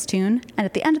during this tune, and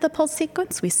at the end of the pulse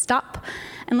sequence, we stop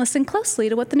and listen closely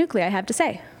to what the nuclei have to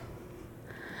say.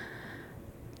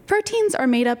 Proteins are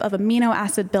made up of amino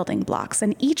acid building blocks,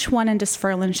 and each one in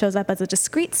dysferlin shows up as a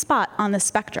discrete spot on the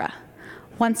spectra.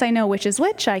 Once I know which is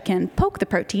which, I can poke the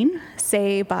protein,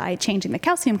 say by changing the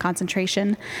calcium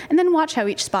concentration, and then watch how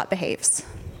each spot behaves.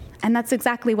 And that's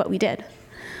exactly what we did.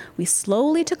 We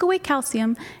slowly took away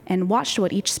calcium and watched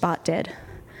what each spot did.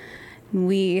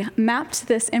 We mapped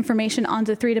this information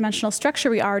onto the three-dimensional structure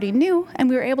we already knew, and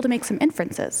we were able to make some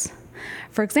inferences.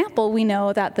 For example, we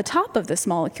know that the top of this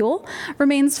molecule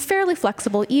remains fairly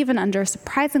flexible even under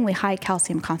surprisingly high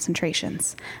calcium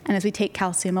concentrations. And as we take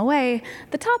calcium away,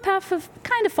 the top half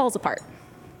kind of falls apart.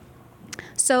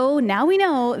 So now we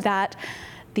know that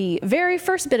the very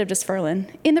first bit of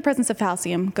dysferlin in the presence of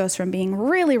calcium goes from being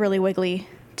really, really wiggly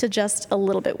to just a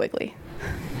little bit wiggly.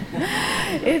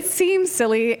 It seems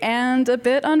silly and a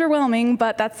bit underwhelming,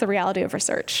 but that's the reality of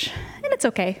research. And it's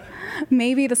okay.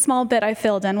 Maybe the small bit I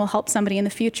filled in will help somebody in the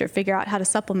future figure out how to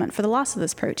supplement for the loss of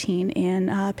this protein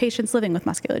in patients living with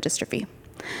muscular dystrophy.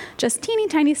 Just teeny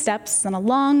tiny steps on a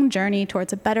long journey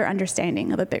towards a better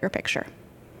understanding of a bigger picture.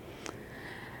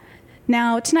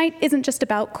 Now, tonight isn't just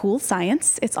about cool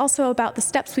science, it's also about the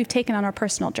steps we've taken on our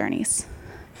personal journeys.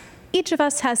 Each of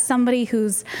us has somebody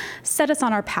who's set us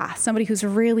on our path, somebody who's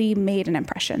really made an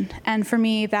impression. And for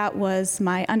me, that was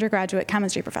my undergraduate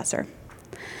chemistry professor.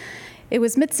 It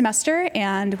was mid-semester,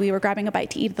 and we were grabbing a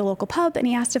bite to eat at the local pub, and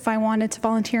he asked if I wanted to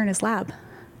volunteer in his lab.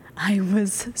 I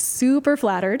was super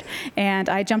flattered, and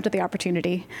I jumped at the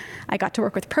opportunity. I got to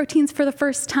work with proteins for the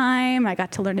first time. I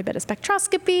got to learn a bit of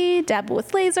spectroscopy, dabble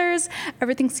with lasers.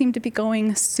 Everything seemed to be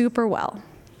going super well.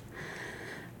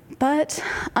 But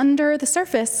under the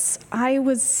surface, I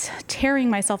was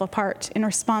tearing myself apart in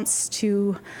response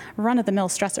to run-of-the-mill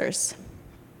stressors.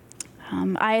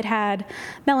 I had had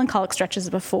melancholic stretches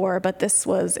before, but this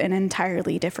was an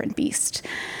entirely different beast.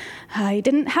 I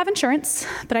didn't have insurance,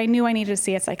 but I knew I needed to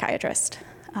see a psychiatrist.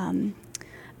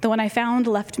 The one I found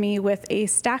left me with a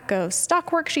stack of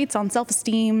stock worksheets on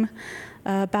self-esteem,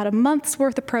 about a month's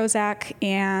worth of Prozac,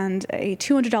 and a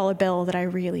 $200 bill that I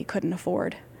really couldn't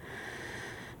afford.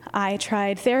 I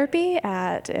tried therapy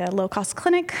at a low-cost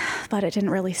clinic, but it didn't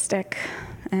really stick,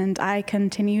 and I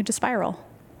continued to spiral.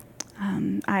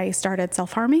 I started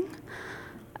self-harming.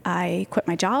 I quit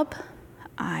my job.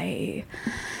 I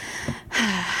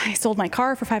I sold my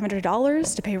car for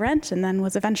 $500 to pay rent and then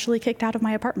was eventually kicked out of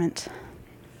my apartment.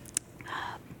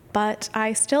 But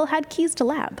I still had keys to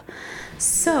lab.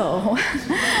 So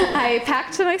I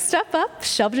packed my stuff up,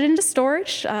 shoved it into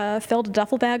storage, filled a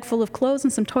duffel bag full of clothes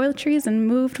and some toiletries, and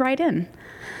moved right in.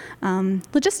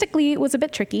 Logistically, it was a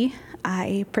bit tricky.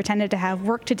 I pretended to have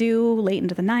work to do late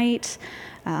into the night.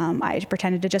 I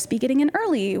pretended to just be getting in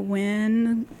early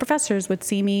when professors would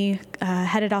see me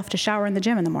headed off to shower in the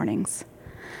gym in the mornings.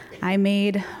 I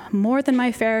made more than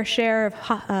my fair share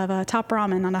of top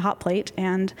ramen on a hot plate,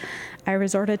 and I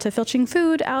resorted to filching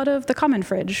food out of the common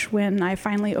fridge when I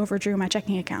finally overdrew my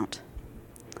checking account.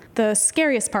 The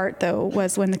scariest part, though,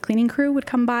 was when the cleaning crew would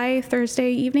come by Thursday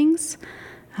evenings,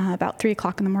 about 3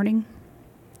 o'clock in the morning.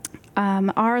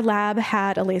 Our lab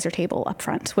had a laser table up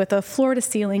front with a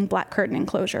floor-to-ceiling black curtain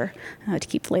enclosure to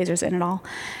keep the lasers in and all.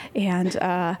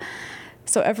 And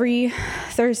so every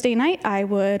Thursday night, I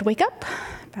would wake up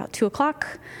about 2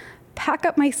 o'clock, pack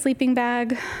up my sleeping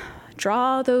bag,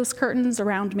 draw those curtains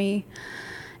around me,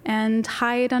 and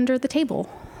hide under the table,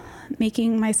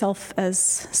 making myself as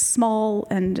small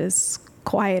and as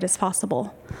quiet as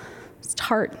possible. His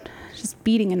heart just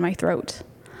beating in my throat.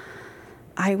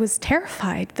 I was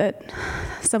terrified that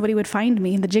somebody would find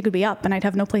me and the jig would be up and I'd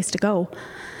have no place to go.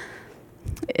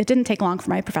 It didn't take long for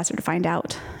my professor to find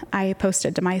out. I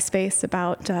posted to MySpace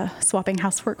about swapping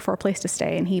housework for a place to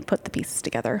stay, and he put the pieces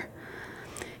together.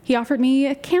 He offered me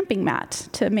a camping mat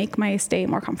to make my stay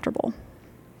more comfortable.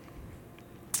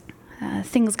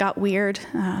 Things got weird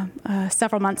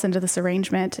several months into this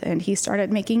arrangement, and he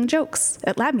started making jokes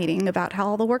at lab meeting about how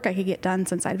all the work I could get done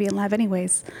since I'd be in lab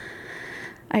anyways.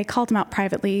 I called him out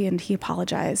privately, and he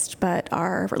apologized, but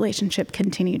our relationship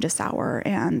continued to sour,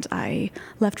 and I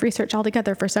left research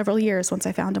altogether for several years once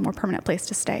I found a more permanent place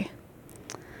to stay.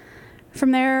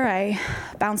 From there, I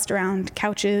bounced around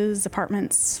couches,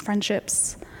 apartments,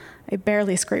 friendships. I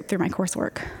barely scraped through my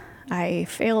coursework. I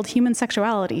failed human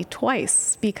sexuality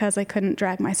twice because I couldn't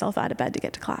drag myself out of bed to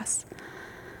get to class.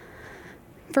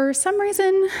 For some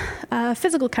reason,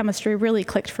 physical chemistry really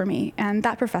clicked for me, and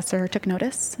that professor took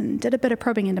notice and did a bit of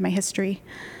probing into my history.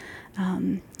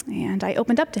 And I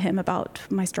opened up to him about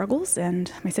my struggles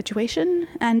and my situation,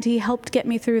 and he helped get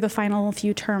me through the final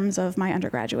few terms of my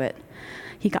undergraduate.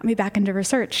 He got me back into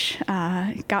research,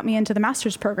 got me into the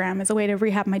master's program as a way to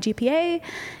rehab my GPA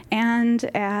and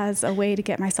as a way to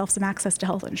get myself some access to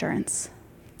health insurance.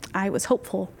 I was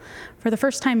hopeful for the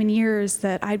first time in years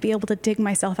that I'd be able to dig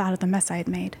myself out of the mess I had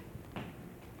made.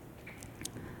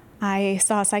 I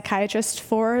saw a psychiatrist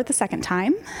for the second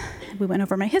time. We went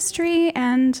over my history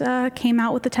and came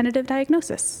out with a tentative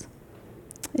diagnosis.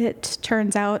 It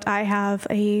turns out I have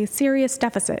a serious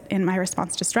deficit in my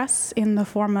response to stress in the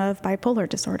form of bipolar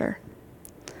disorder.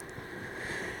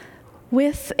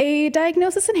 With a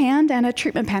diagnosis in hand and a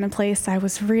treatment plan in place, I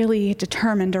was really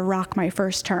determined to rock my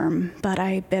first term, but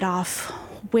I bit off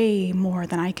way more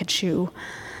than I could chew.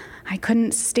 I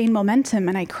couldn't sustain momentum,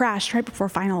 and I crashed right before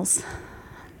finals.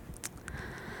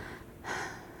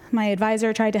 My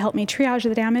advisor tried to help me triage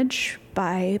the damage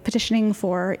by petitioning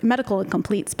for medical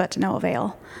incompletes, but to no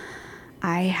avail.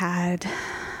 I had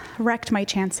wrecked my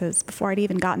chances before I'd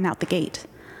even gotten out the gate.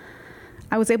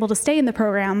 I was able to stay in the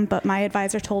program, but my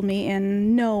advisor told me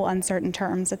in no uncertain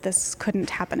terms that this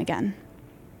couldn't happen again.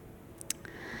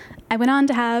 I went on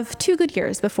to have 2 good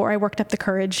years before I worked up the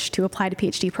courage to apply to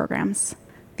PhD programs.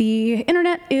 The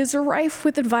internet is rife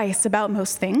with advice about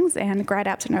most things, and grad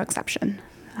apps are no exception.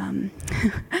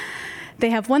 They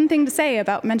have one thing to say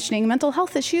about mentioning mental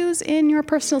health issues in your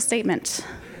personal statement.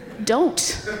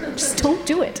 Just don't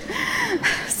do it.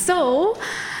 So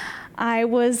I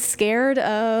was scared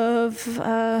of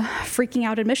freaking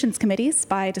out admissions committees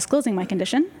by disclosing my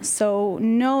condition, so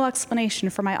no explanation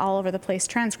for my all-over-the-place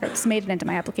transcripts made it into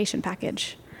my application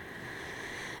package.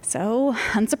 So,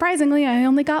 unsurprisingly, I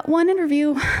only got 1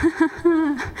 interview.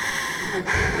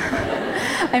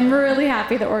 I'm really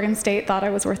happy that Oregon State thought I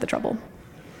was worth the trouble.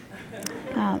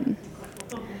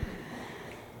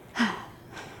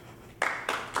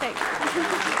 Thanks.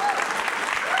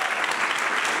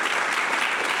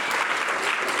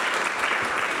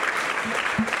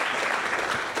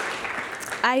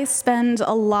 I spend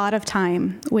a lot of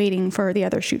time waiting for the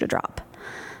other shoe to drop.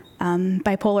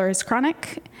 Bipolar is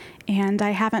chronic, and I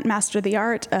haven't mastered the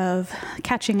art of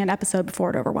catching an episode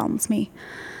before it overwhelms me.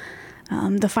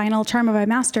 The final term of my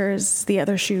master's, the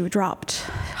other shoe dropped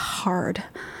hard.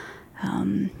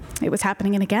 It was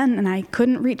happening again, and I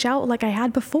couldn't reach out like I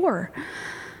had before.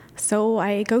 So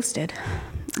I ghosted.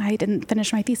 I didn't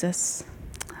finish my thesis.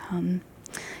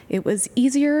 It was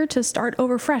easier to start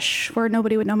over fresh where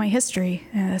nobody would know my history,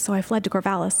 so I fled to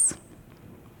Corvallis.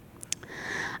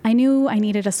 I knew I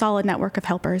needed a solid network of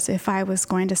helpers if I was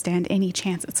going to stand any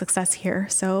chance at success here.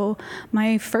 So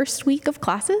my first week of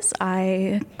classes,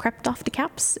 I crept off to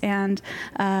CAPS and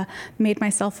made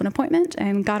myself an appointment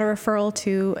and got a referral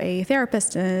to a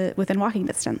therapist within walking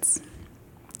distance.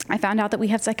 I found out that we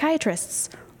have psychiatrists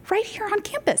right here on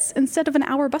campus instead of an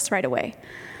hour bus ride away.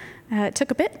 It took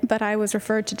a bit, but I was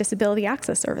referred to Disability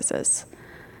Access Services.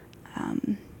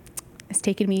 It's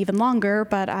taken me even longer,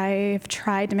 but I've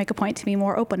tried to make a point to be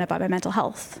more open about my mental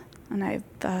health, and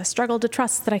I've struggled to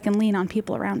trust that I can lean on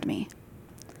people around me.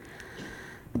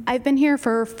 I've been here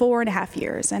for 4.5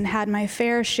 years and had my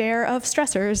fair share of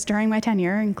stressors during my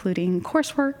tenure, including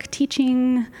coursework,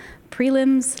 teaching,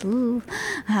 prelims.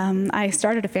 I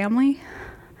started a family,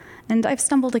 and I've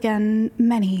stumbled again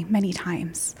many, many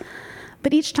times.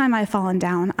 But each time I've fallen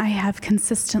down, I have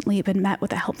consistently been met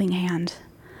with a helping hand.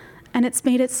 And it's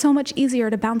made it so much easier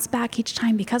to bounce back each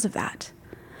time because of that.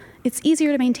 It's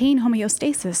easier to maintain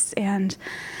homeostasis, and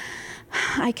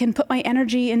I can put my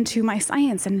energy into my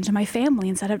science and into my family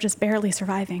instead of just barely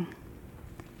surviving.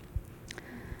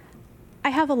 I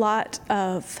have a lot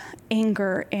of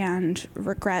anger and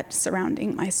regret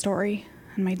surrounding my story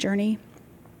and my journey.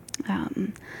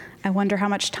 I wonder how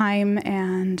much time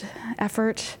and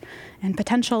effort and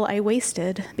potential I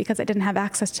wasted because I didn't have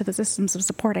access to the systems of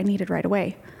support I needed right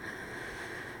away.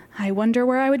 I wonder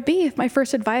where I would be if my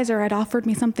first advisor had offered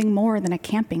me something more than a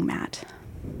camping mat.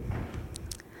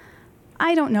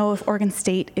 I don't know if Oregon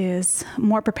State is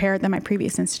more prepared than my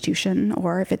previous institution,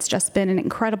 or if it's just been an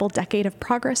incredible decade of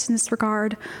progress in this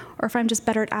regard, or if I'm just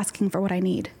better at asking for what I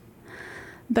need.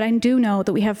 But I do know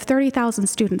that we have 30,000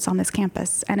 students on this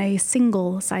campus and a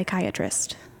single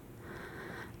psychiatrist.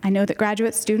 I know that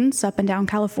graduate students up and down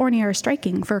California are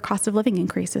striking for cost of living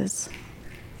increases.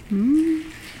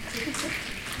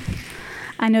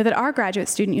 I know that our graduate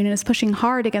student union is pushing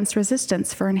hard against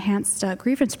resistance for enhanced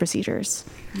grievance procedures.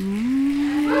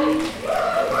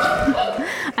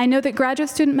 I know that graduate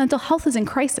student mental health is in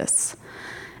crisis.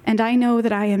 And I know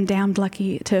that I am damned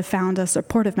lucky to have found a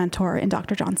supportive mentor in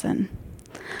Dr. Johnson.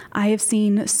 I have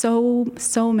seen so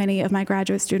many of my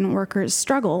graduate student workers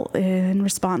struggle in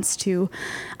response to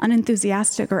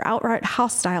unenthusiastic or outright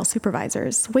hostile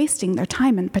supervisors, wasting their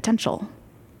time and potential.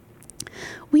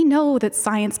 We know that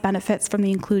science benefits from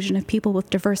the inclusion of people with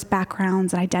diverse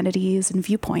backgrounds and identities and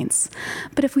viewpoints.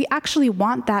 But if we actually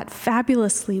want that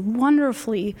fabulously,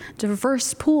 wonderfully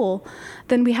diverse pool,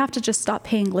 then we have to just stop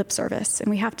paying lip service, and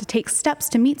we have to take steps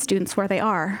to meet students where they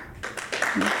are.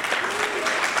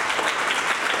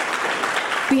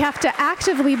 We have to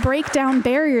actively break down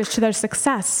barriers to their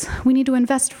success. We need to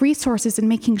invest resources in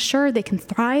making sure they can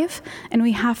thrive, and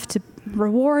we have to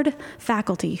reward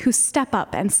faculty who step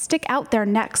up and stick out their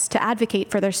necks to advocate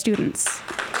for their students.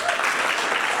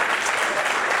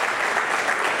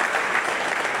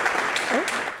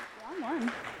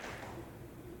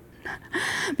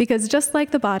 Because just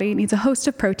like the body needs a host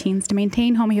of proteins to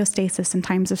maintain homeostasis in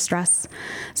times of stress,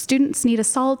 students need a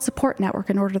solid support network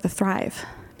in order to thrive.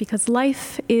 Because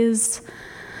life is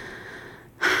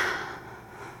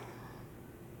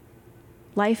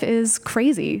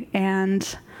crazy,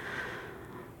 and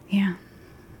yeah.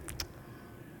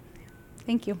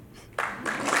 Thank you.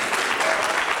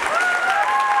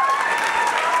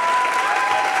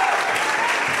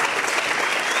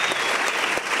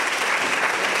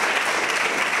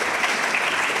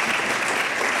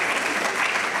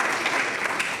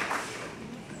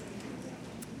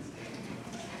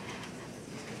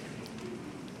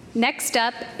 Next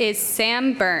up is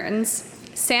Sam Burns.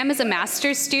 Sam is a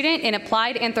master's student in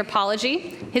applied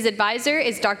anthropology. His advisor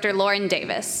is Dr. Lauren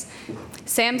Davis.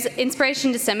 Sam's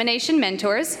inspiration dissemination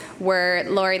mentors were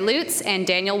Lori Lutz and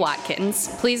Daniel Watkins.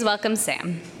 Please welcome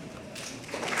Sam.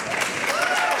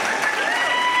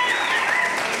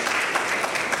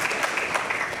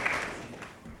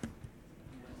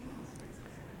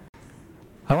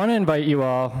 I want to invite you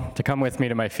all to come with me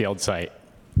to my field site.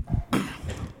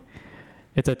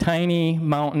 It's a tiny,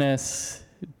 mountainous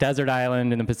desert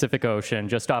island in the Pacific Ocean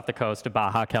just off the coast of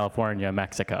Baja California,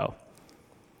 Mexico.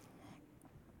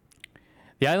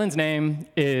 The island's name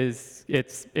is,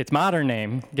 its modern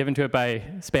name, given to it by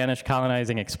Spanish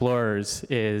colonizing explorers,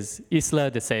 is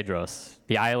Isla de Cedros,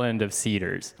 the island of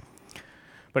cedars.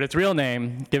 But its real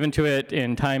name, given to it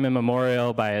in time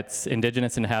immemorial by its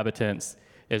indigenous inhabitants,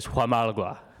 is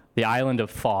Huamalgua, the island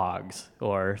of fogs,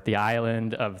 or the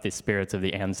island of the spirits of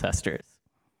the ancestors.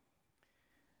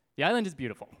 The island is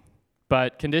beautiful,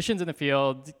 but conditions in the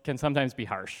field can sometimes be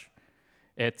harsh.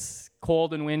 It's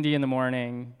cold and windy in the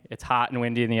morning, it's hot and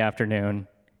windy in the afternoon,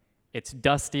 it's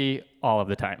dusty all of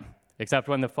the time, except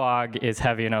when the fog is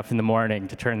heavy enough in the morning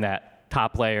to turn that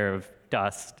top layer of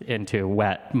dust into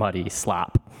wet, muddy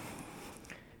slop.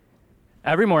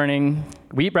 Every morning,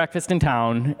 we eat breakfast in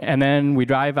town, and then we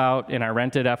drive out in our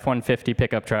rented F-150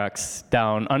 pickup trucks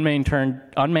down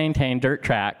unmaintained dirt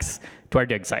tracks to our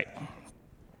dig site.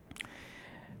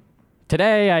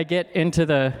 Today, I get into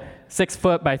the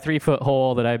 6-foot by 3-foot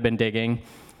hole that I've been digging.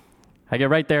 I get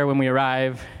right there when we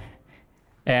arrive,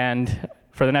 and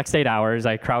for the next 8 hours,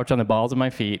 I crouch on the balls of my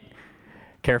feet,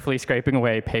 carefully scraping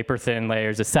away paper-thin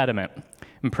layers of sediment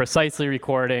and precisely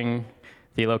recording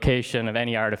the location of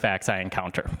any artifacts I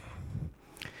encounter.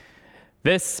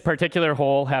 This particular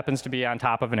hole happens to be on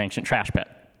top of an ancient trash pit,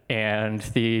 and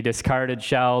the discarded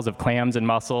shells of clams and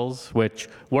mussels, which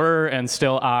were and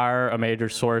still are a major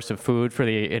source of food for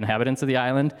the inhabitants of the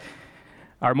island,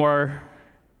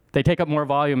 they take up more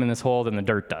volume in this hole than the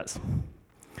dirt does.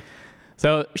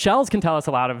 So shells can tell us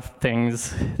a lot of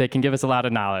things. They can give us a lot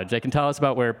of knowledge. They can tell us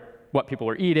about what people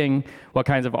were eating, what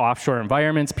kinds of offshore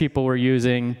environments people were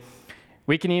using.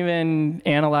 We can even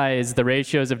analyze the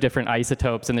ratios of different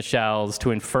isotopes in the shells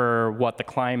to infer what the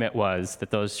climate was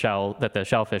that the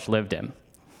shellfish lived in.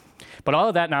 But all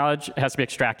of that knowledge has to be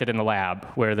extracted in the lab,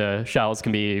 where the shells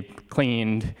can be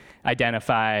cleaned,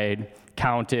 identified,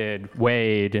 counted,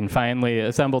 weighed, and finally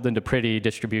assembled into pretty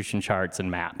distribution charts and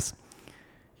maps.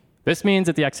 This means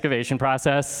that the excavation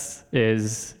process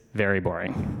is very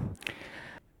boring.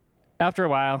 After a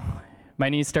while, my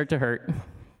knees start to hurt,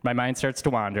 my mind starts to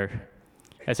wander.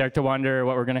 I start to wonder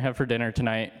what we're gonna have for dinner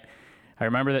tonight. I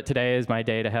remember that today is my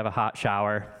day to have a hot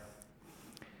shower.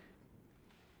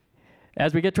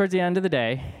 As we get towards the end of the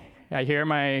day, I hear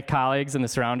my colleagues in the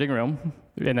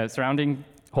surrounding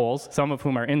holes, some of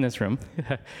whom are in this room.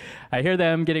 I hear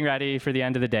them getting ready for the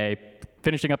end of the day,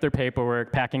 finishing up their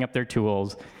paperwork, packing up their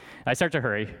tools. I start to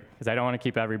hurry, because I don't want to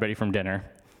keep everybody from dinner.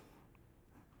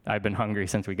 I've been hungry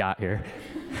since we got here.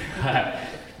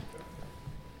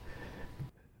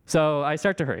 So I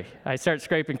start to hurry. I start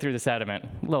scraping through the sediment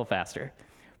a little faster.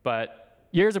 But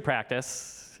years of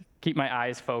practice keep my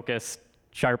eyes focused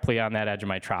sharply on that edge of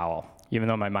my trowel, even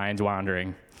though my mind's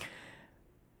wandering.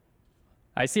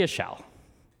 I see a shell.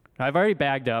 I've already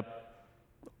bagged up,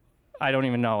 I don't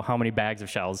even know how many bags of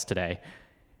shells today.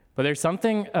 But there's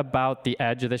something about the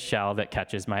edge of the shell that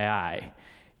catches my eye.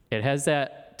 It has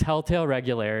that telltale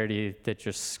regularity that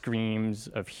just screams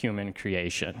of human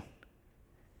creation.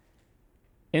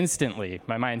 Instantly,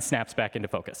 my mind snaps back into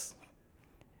focus.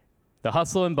 The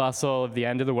hustle and bustle of the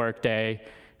end of the workday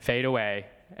fade away,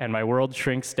 and my world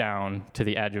shrinks down to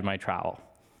the edge of my trowel.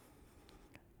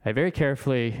 I very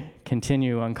carefully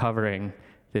continue uncovering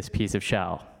this piece of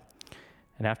shell.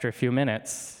 And after a few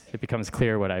minutes, it becomes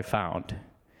clear what I found.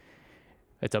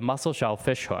 It's a mussel shell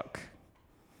fish hook.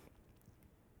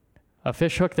 A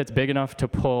fish hook that's big enough to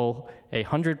pull a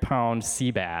 100-pound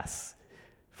sea bass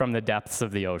from the depths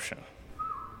of the ocean.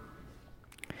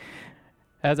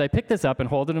 As I pick this up and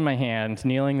hold it in my hand,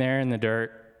 kneeling there in the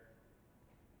dirt,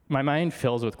 my mind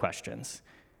fills with questions.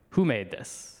 Who made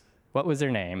this? What was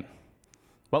their name?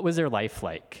 What was their life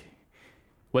like?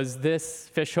 Was this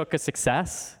fish hook a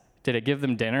success? Did it give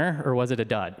them dinner, or was it a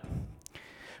dud?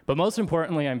 But most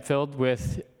importantly, I'm filled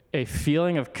with a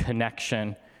feeling of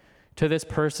connection to this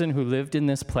person who lived in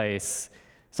this place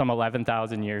some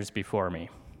 11,000 years before me.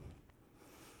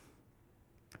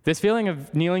 This feeling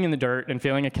of kneeling in the dirt and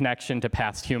feeling a connection to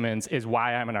past humans is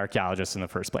why I'm an archaeologist in the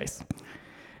first place.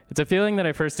 It's a feeling that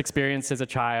I first experienced as a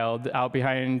child out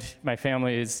behind my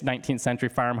family's 19th century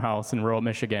farmhouse in rural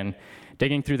Michigan,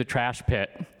 digging through the trash pit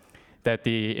that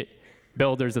the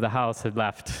builders of the house had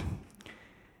left.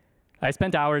 I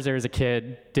spent hours there as a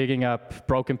kid digging up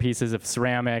broken pieces of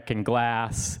ceramic and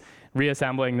glass,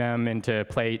 reassembling them into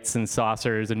plates and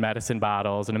saucers and medicine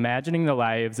bottles, and imagining the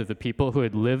lives of the people who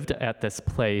had lived at this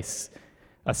place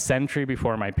a century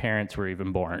before my parents were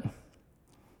even born.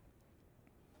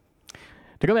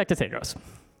 To go back to Cedros,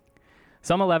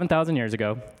 some 11,000 years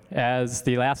ago, as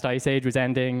the last ice age was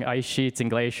ending, ice sheets and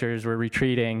glaciers were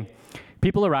retreating,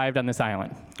 people arrived on this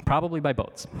island, probably by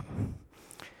boats.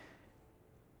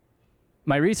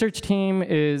 My research team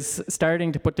is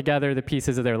starting to put together the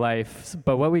pieces of their life,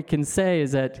 but what we can say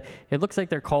is that it looks like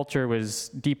their culture was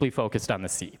deeply focused on the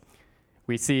sea.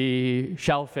 We see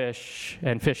shellfish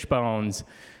and fish bones,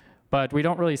 but we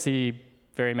don't really see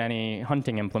very many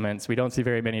hunting implements. We don't see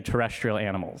very many terrestrial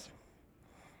animals.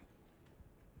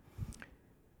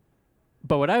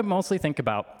 But what I mostly think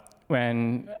about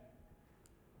when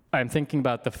I'm thinking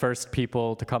about the first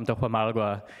people to come to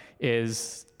Huamalgua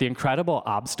is the incredible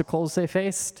obstacles they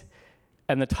faced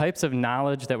and the types of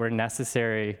knowledge that were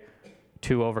necessary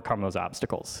to overcome those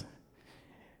obstacles.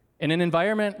 In an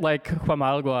environment like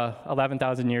Huamalgua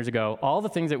 11,000 years ago, all the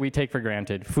things that we take for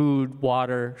granted, food,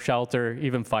 water, shelter,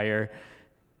 even fire,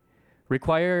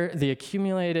 require the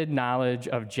accumulated knowledge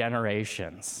of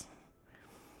generations.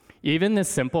 Even this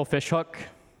simple fishhook,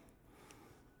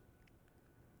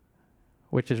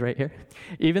 which is right here,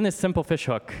 even this simple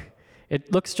fishhook,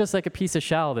 it looks just like a piece of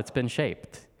shell that's been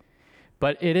shaped,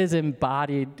 but it is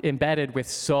embedded with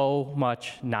so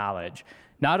much knowledge.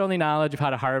 Not only knowledge of how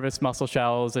to harvest mussel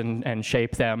shells and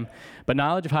shape them, but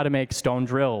knowledge of how to make stone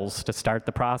drills to start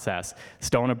the process,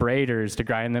 stone abraders to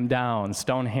grind them down,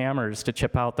 stone hammers to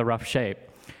chip out the rough shape.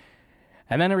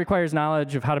 And then it requires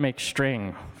knowledge of how to make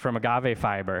string from agave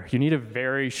fiber. You need a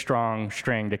very strong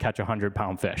string to catch a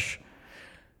 100-pound fish.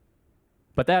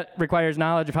 But that requires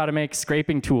knowledge of how to make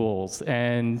scraping tools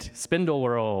and spindle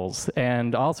whorls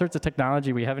and all sorts of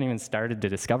technology we haven't even started to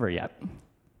discover yet.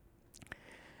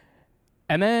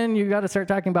 And then you got to start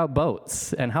talking about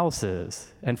boats and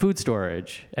houses and food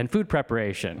storage and food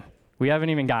preparation. We haven't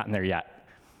even gotten there yet.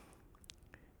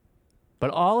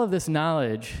 But all of this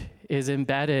knowledge is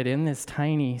embedded in this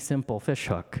tiny, simple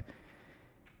fishhook.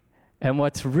 And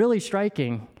what's really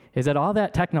striking is that all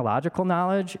that technological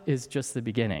knowledge is just the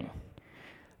beginning.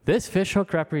 This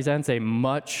fishhook represents a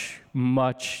much,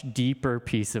 much deeper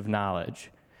piece of knowledge.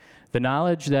 The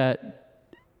knowledge that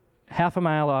half a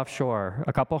mile offshore,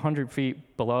 a couple hundred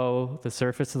feet below the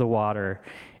surface of the water,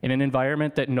 in an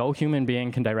environment that no human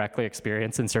being can directly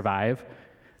experience and survive,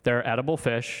 there are edible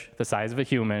fish the size of a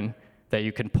human that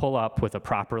you can pull up with a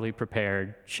properly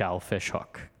prepared shell fish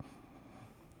hook.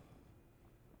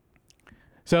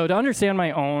 So to understand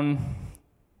my own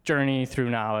journey through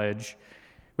knowledge,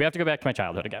 we have to go back to my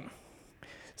childhood again.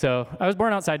 So I was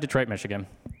born outside Detroit, Michigan.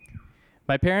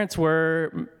 My parents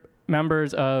were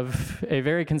members of a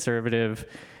very conservative,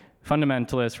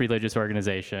 fundamentalist religious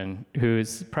organization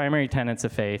whose primary tenets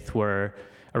of faith were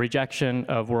a rejection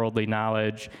of worldly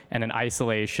knowledge and an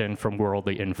isolation from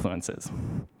worldly influences.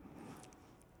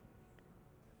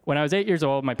 When I was 8 years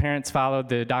old, my parents followed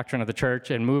the doctrine of the church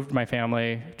and moved my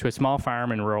family to a small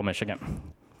farm in rural Michigan.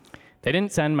 They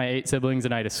didn't send my 8 siblings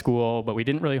and I to school, but we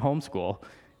didn't really homeschool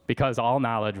because all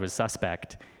knowledge was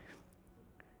suspect.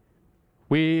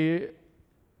 We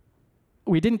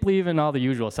didn't believe in all the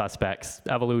usual suspects,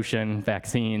 evolution,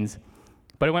 vaccines,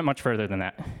 but it went much further than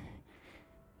that.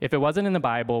 If it wasn't in the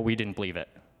Bible, we didn't believe it.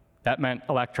 That meant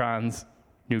electrons,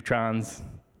 neutrons,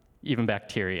 even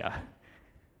bacteria.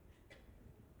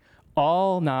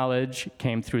 All knowledge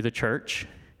came through the church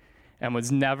and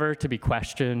was never to be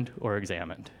questioned or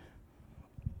examined.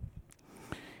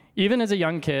 Even as a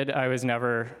young kid, I was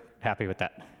never happy with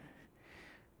that.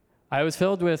 I was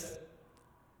filled with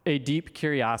a deep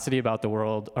curiosity about the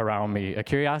world around me, a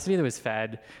curiosity that was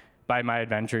fed by my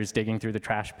adventures digging through the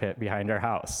trash pit behind our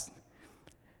house.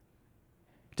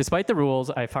 Despite the rules,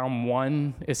 I found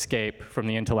one escape from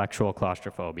the intellectual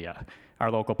claustrophobia, our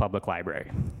local public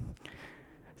library.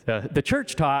 The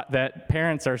church taught that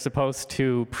parents are supposed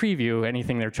to preview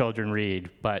anything their children read,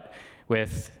 but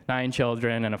with 9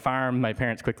 children and a farm, my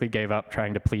parents quickly gave up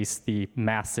trying to police the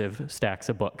massive stacks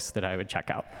of books that I would check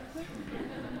out.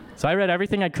 So I read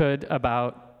everything I could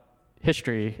about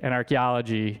history and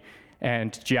archaeology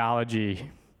and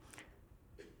geology.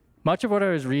 Much of what I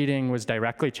was reading was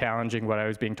directly challenging what I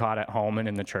was being taught at home and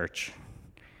in the church.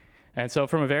 And so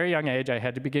from a very young age, I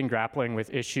had to begin grappling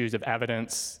with issues of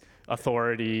evidence,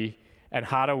 authority, and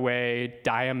how to weigh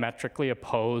diametrically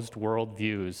opposed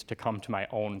worldviews to come to my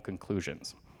own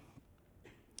conclusions.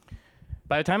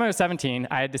 By the time I was 17,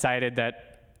 I had decided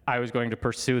that I was going to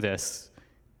pursue this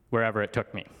wherever it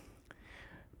took me.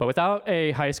 But without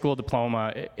a high school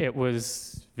diploma, it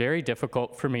was very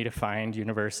difficult for me to find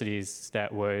universities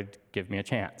that would give me a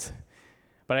chance.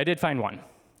 But I did find one.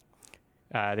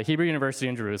 The Hebrew University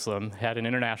in Jerusalem had an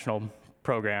international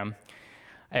program,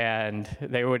 and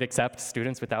they would accept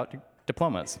students without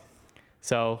diplomas.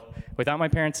 So without my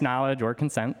parents' knowledge or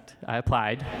consent, I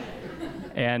applied,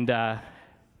 and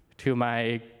to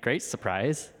my great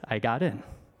surprise, I got in.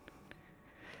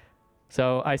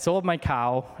 So I sold my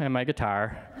cow and my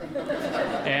guitar,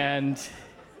 and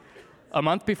a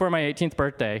month before my 18th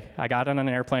birthday, I got on an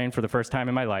airplane for the first time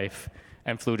in my life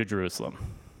and flew to Jerusalem.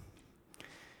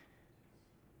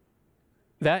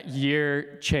 That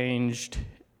year changed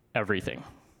everything.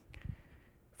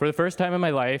 For the first time in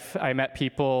my life, I met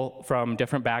people from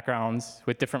different backgrounds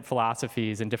with different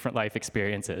philosophies and different life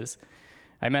experiences.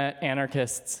 I met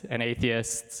anarchists and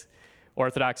atheists,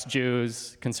 Orthodox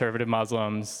Jews, conservative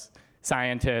Muslims,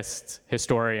 scientists,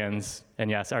 historians,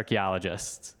 and yes,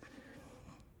 archaeologists.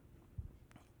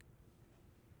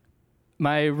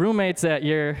 My roommates that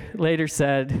year later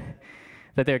said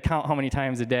that they would count how many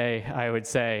times a day I would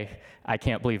say, "I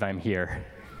can't believe I'm here."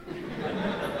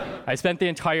 I spent the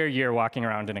entire year walking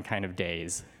around in a kind of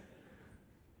daze.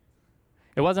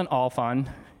 It wasn't all fun.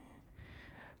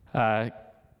 I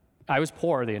was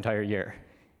poor the entire year.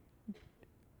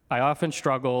 I often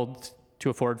struggled to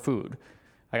afford food.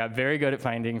 I got very good at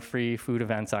finding free food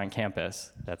events on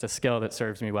campus. That's a skill that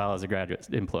serves me well as a graduate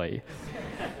employee.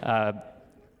 And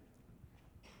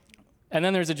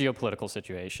then there's a geopolitical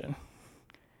situation.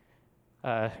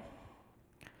 The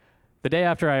day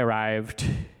after I arrived,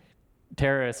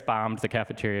 terrorists bombed the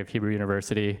cafeteria of Hebrew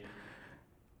University,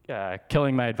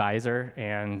 killing my advisor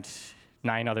and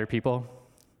 9 other people.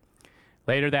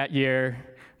 Later that year,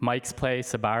 Mike's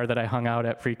Place, a bar that I hung out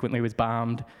at frequently, was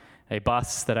bombed. A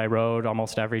bus that I rode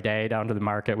almost every day down to the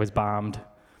market was bombed.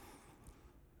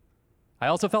 I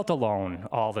also felt alone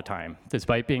all the time,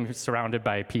 despite being surrounded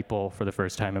by people for the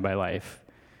first time in my life.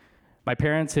 My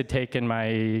parents had taken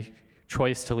my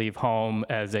choice to leave home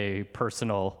as a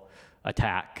personal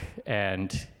attack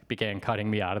and began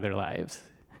cutting me out of their lives.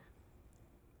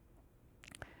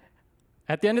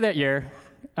 At the end of that year,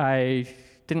 I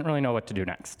didn't really know what to do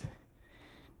next.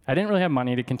 I didn't really have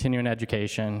money to continue an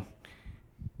education.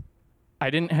 I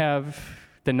didn't have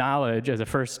the knowledge as a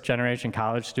first-generation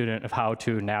college student of how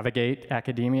to navigate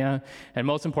academia, and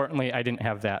most importantly, I didn't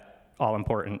have that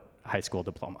all-important high school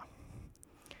diploma.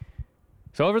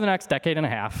 So over the next decade and a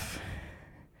half,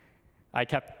 I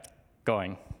kept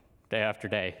going day after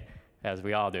day, as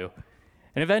we all do.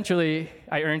 And eventually,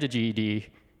 I earned a GED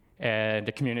and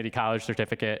a community college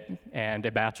certificate and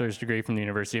a bachelor's degree from the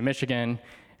University of Michigan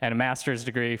and a master's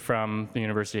degree from the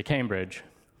University of Cambridge.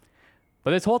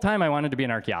 But this whole time I wanted to be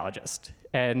an archaeologist,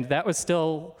 and that was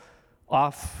still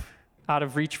out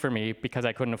of reach for me because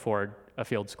I couldn't afford a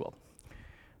field school.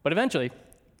 But eventually,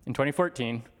 in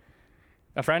 2014,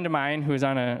 a friend of mine who was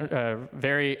on a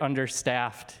very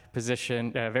understaffed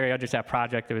position, a very understaffed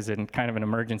project that was in kind of an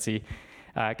emergency,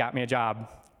 got me a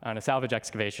job on a salvage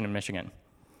excavation in Michigan.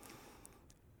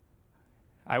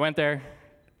 I went there,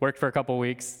 worked for a couple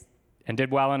weeks, and did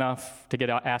well enough to get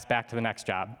asked back to the next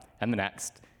job, and the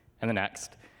next, and the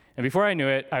next. And before I knew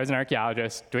it, I was an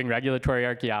archaeologist doing regulatory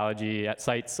archaeology at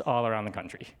sites all around the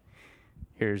country.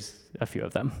 Here's a few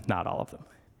of them, not all of them.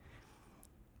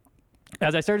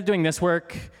 As I started doing this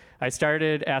work, I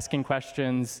started asking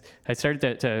questions. I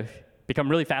started to become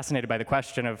really fascinated by the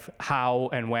question of how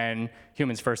and when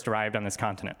humans first arrived on this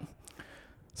continent.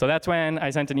 So that's when I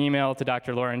sent an email to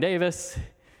Dr. Lauren Davis,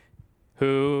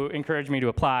 who encouraged me to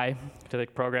apply to the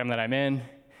program that I'm in,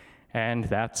 and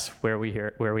that's where we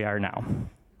are now.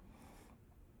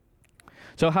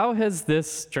 So how has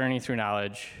this journey through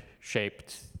knowledge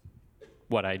shaped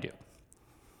what I do?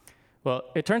 Well,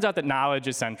 it turns out that knowledge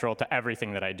is central to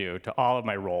everything that I do, to all of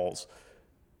my roles.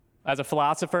 As a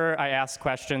philosopher, I ask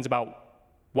questions about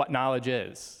what knowledge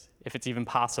is, if it's even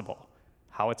possible,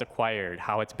 how it's acquired,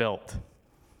 how it's built.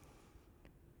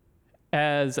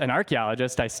 As an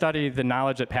archaeologist, I study the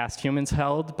knowledge that past humans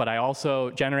held, but I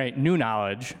also generate new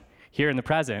knowledge here in the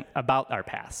present about our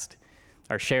past,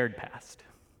 our shared past.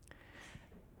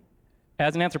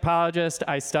 As an anthropologist,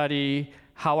 I study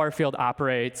how our field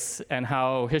operates and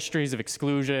how histories of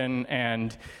exclusion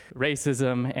and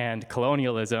racism and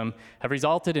colonialism have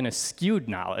resulted in a skewed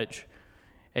knowledge,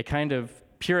 a kind of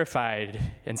purified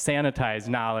and sanitized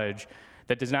knowledge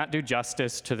that does not do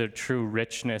justice to the true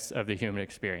richness of the human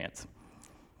experience.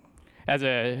 As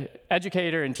an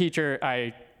educator and teacher,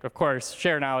 I, of course,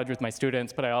 share knowledge with my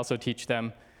students, but I also teach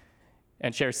them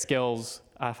and share skills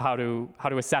of how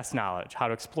to assess knowledge, how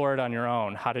to explore it on your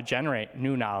own, how to generate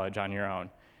new knowledge on your own.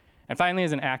 And finally,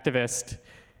 as an activist,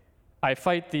 I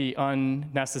fight the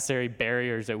unnecessary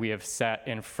barriers that we have set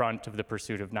in front of the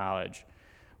pursuit of knowledge,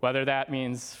 whether that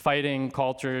means fighting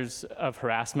cultures of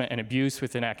harassment and abuse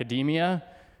within academia,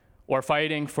 or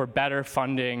fighting for better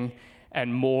funding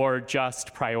and more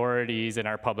just priorities in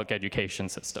our public education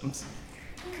systems.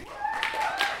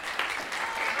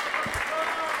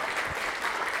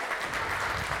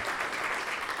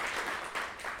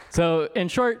 So in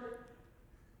short,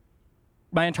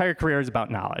 my entire career is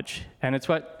about knowledge, and it's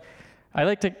what I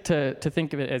like to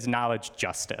think of it as knowledge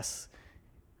justice.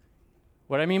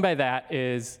 What I mean by that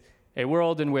is a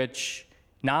world in which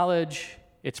knowledge,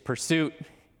 its pursuit,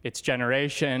 its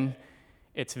generation,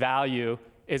 its value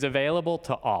is available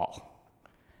to all,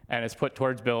 and is put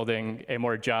towards building a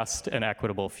more just and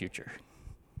equitable future.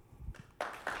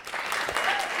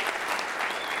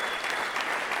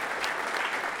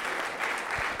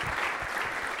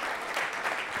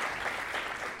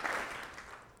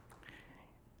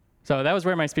 So that was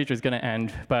where my speech was going to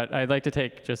end, but I'd like to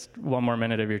take just one more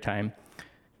minute of your time.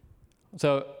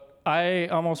 So I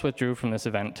almost withdrew from this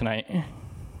event tonight,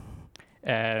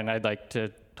 and I'd like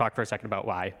to talk for a second about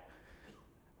why.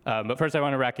 But first I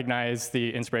want to recognize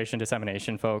the Inspiration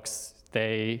Dissemination folks.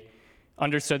 They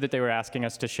understood that they were asking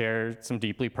us to share some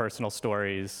deeply personal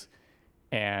stories,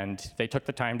 and they took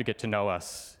the time to get to know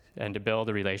us and to build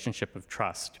a relationship of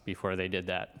trust before they did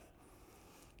that.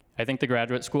 I think the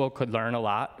graduate school could learn a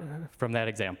lot from that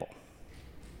example.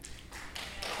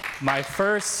 My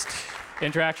first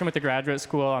interaction with the graduate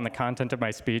school on the content of my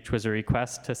speech was a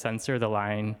request to censor the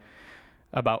line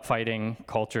about fighting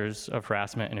cultures of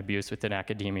harassment and abuse within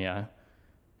academia,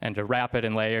 and to wrap it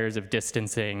in layers of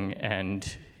distancing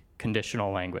and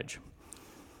conditional language.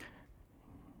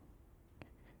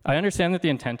 I understand that the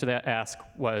intent of that ask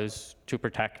was to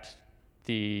protect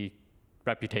the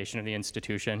reputation of the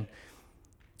institution,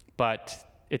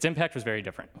 but its impact was very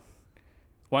different.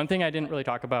 One thing I didn't really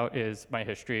talk about is my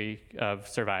history of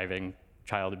surviving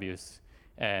child abuse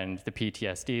and the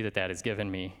PTSD that has given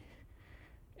me.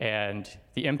 And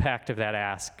the impact of that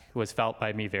ask was felt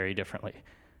by me very differently.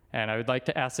 And I would like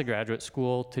to ask the graduate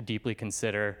school to deeply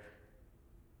consider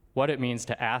what it means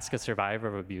to ask a survivor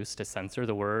of abuse to censor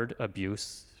the word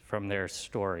abuse from their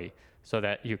story so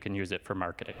that you can use it for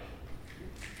marketing.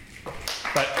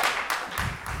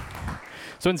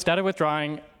 So instead of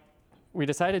withdrawing, we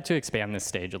decided to expand this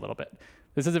stage a little bit.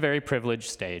 This is a very privileged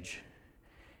stage,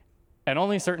 and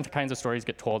only certain kinds of stories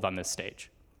get told on this stage.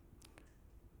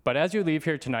 But as you leave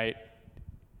here tonight,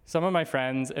 some of my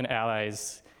friends and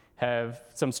allies have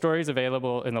some stories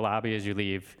available in the lobby as you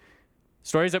leave,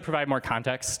 stories that provide more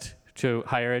context to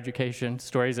higher education,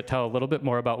 stories that tell a little bit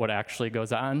more about what actually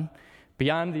goes on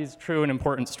beyond these true and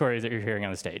important stories that you're hearing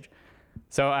on the stage.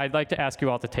 So I'd like to ask you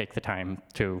all to take the time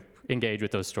to engage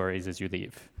with those stories as you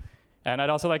leave. And I'd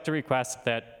also like to request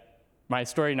that my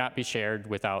story not be shared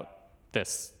without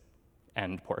this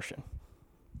end portion.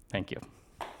 Thank you.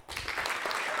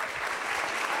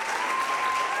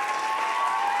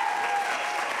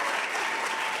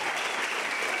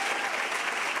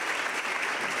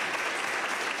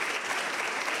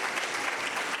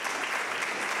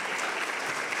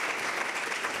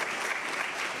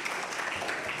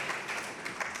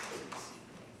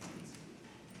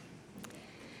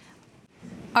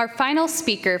 Our final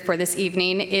speaker for this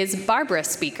evening is Barbara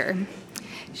Speaker.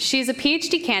 She's a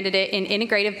PhD candidate in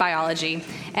integrative biology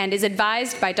and is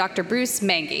advised by Dr. Bruce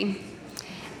Mangy.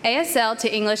 ASL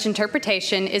to English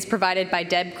interpretation is provided by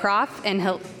Deb Croft and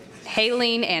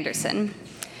Haylene Anderson.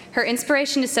 Her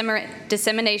inspiration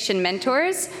dissemination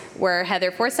mentors were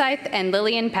Heather Forsyth and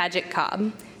Lillian Paget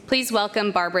Cobb. Please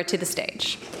welcome Barbara to the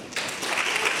stage.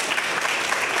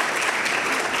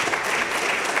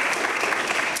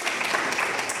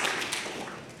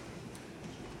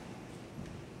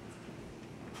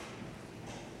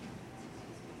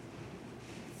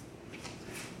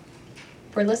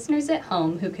 For listeners at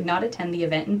home who could not attend the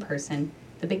event in person,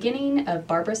 the beginning of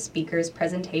Barbara Speaker's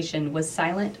presentation was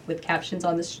silent with captions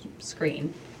on the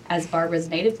screen, as Barbara's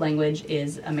native language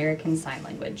is American Sign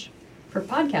Language. For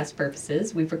podcast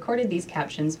purposes, we've recorded these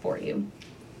captions for you.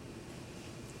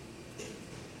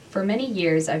 For many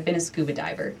years, I've been a scuba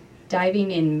diver,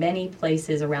 diving in many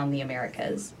places around the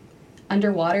Americas.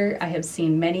 Underwater, I have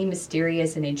seen many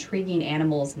mysterious and intriguing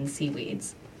animals and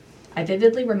seaweeds. I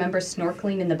vividly remember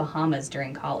snorkeling in the Bahamas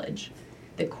during college,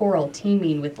 the coral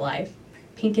teeming with life,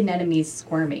 pink anemones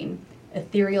squirming,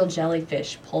 ethereal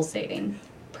jellyfish pulsating,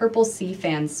 purple sea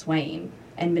fans swaying,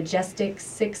 and majestic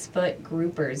 6-foot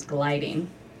groupers gliding.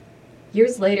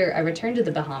 Years later, I returned to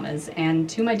the Bahamas, and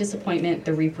to my disappointment,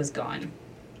 the reef was gone.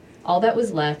 All that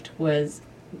was left was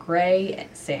gray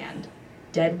sand,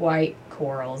 dead white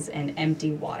corals, and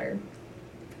empty water.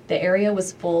 The area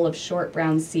was full of short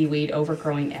brown seaweed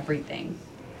overgrowing everything.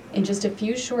 In just a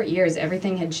few short years,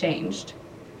 everything had changed.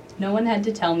 No one had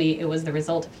to tell me it was the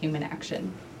result of human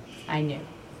action. I knew.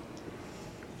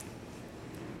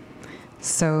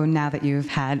 So now that you've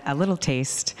had a little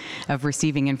taste of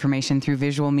receiving information through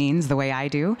visual means the way I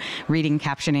do, reading,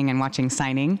 captioning, and watching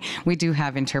signing, we do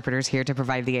have interpreters here to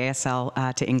provide the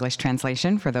ASL to English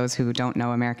translation for those who don't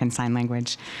know American Sign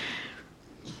Language.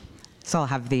 So I'll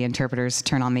have the interpreters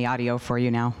turn on the audio for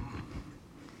you now.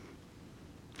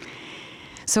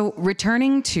 So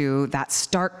returning to that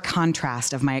stark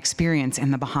contrast of my experience in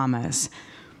the Bahamas,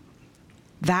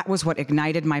 that was what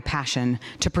ignited my passion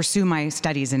to pursue my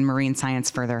studies in marine science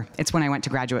further. It's when I went to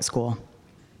graduate school.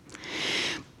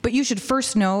 But you should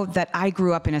first know that I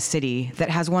grew up in a city that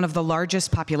has one of the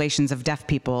largest populations of deaf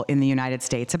people in the United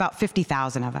States, about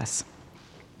 50,000 of us.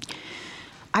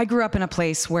 I grew up in a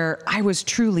place where I was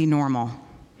truly normal.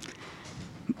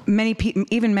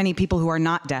 Even many people who are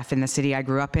not deaf in the city I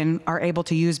grew up in are able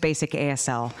to use basic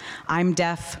ASL. I'm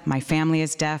deaf, my family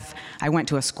is deaf, I went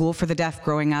to a school for the deaf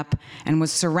growing up and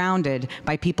was surrounded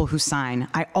by people who sign.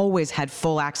 I always had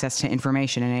full access to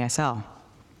information in ASL.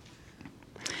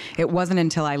 It wasn't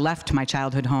until I left my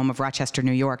childhood home of Rochester,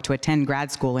 New York to attend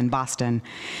grad school in Boston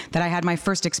that I had my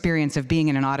first experience of being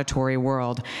in an auditory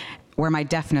world where my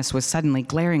deafness was suddenly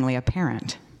glaringly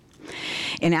apparent.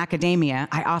 In academia,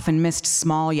 I often missed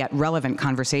small yet relevant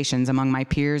conversations among my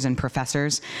peers and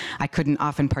professors. I couldn't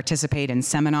often participate in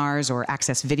seminars or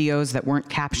access videos that weren't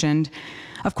captioned.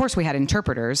 Of course, we had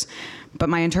interpreters, but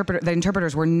the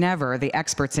interpreters were never the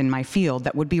experts in my field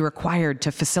that would be required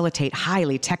to facilitate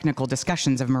highly technical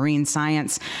discussions of marine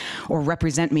science or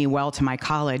represent me well to my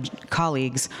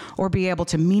colleagues or be able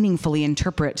to meaningfully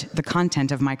interpret the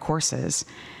content of my courses.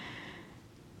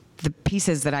 The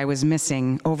pieces that I was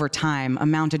missing over time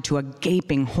amounted to a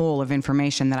gaping hole of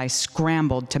information that I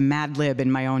scrambled to Mad Lib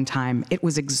in my own time. It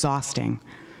was exhausting.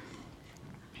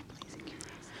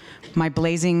 My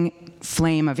blazing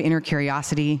flame of inner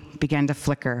curiosity began to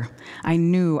flicker. I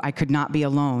knew I could not be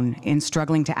alone in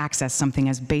struggling to access something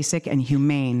as basic and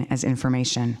humane as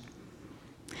information.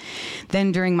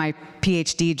 Then during my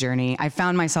PhD journey, I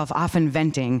found myself often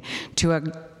venting to a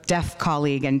deaf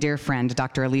colleague and dear friend,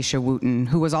 Dr. Alicia Wooten,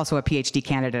 who was also a PhD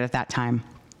candidate at that time.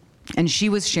 And she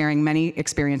was sharing many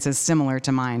experiences similar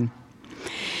to mine.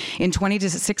 In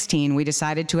 2016, we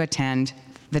decided to attend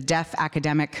the Deaf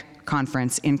Academic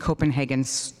Conference in Copenhagen,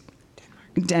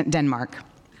 Denmark.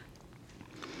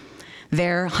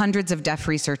 There, hundreds of deaf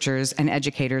researchers and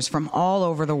educators from all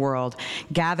over the world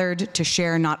gathered to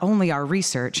share not only our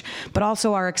research, but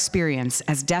also our experience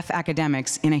as deaf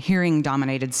academics in a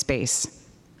hearing-dominated space.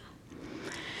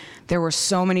 There were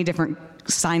so many different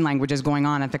sign languages going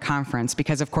on at the conference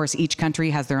because, of course, each country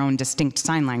has their own distinct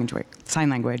sign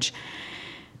language.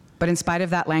 But in spite of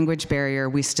that language barrier,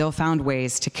 we still found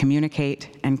ways to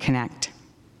communicate and connect.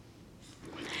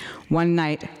 One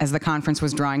night, as the conference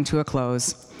was drawing to a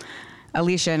close,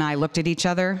 Alicia and I looked at each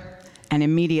other and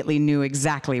immediately knew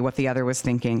exactly what the other was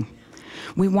thinking.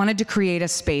 We wanted to create a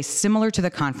space similar to the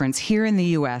conference here in the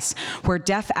US where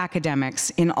deaf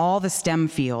academics in all the STEM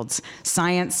fields,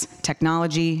 science,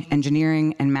 technology,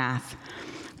 engineering, and math,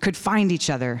 could find each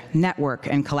other, network,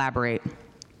 and collaborate.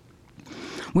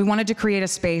 We wanted to create a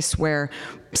space where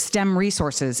STEM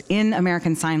resources in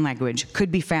American Sign Language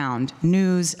could be found,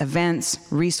 news, events,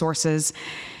 resources,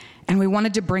 and we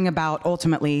wanted to bring about,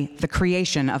 ultimately, the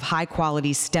creation of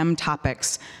high-quality STEM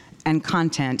topics and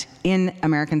content in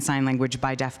American Sign Language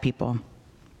by deaf people.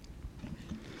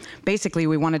 Basically,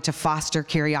 we wanted to foster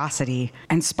curiosity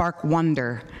and spark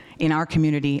wonder in our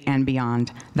community and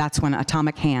beyond. That's when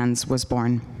Atomic Hands was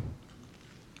born.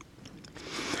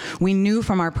 We knew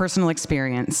from our personal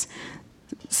experience,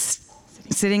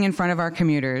 sitting in front of our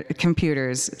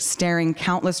computers, staring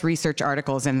countless research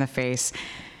articles in the face,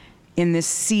 in this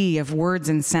sea of words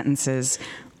and sentences,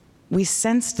 we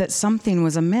sensed that something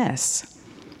was amiss.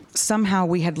 Somehow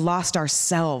we had lost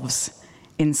ourselves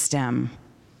in STEM.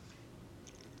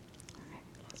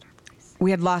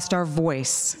 We had lost our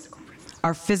voice.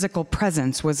 Our physical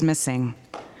presence was missing.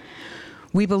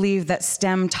 We believe that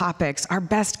STEM topics are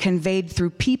best conveyed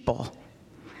through people,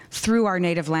 through our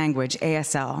native language,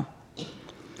 ASL.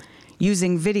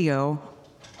 Using video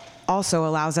also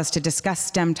allows us to discuss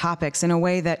STEM topics in a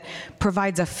way that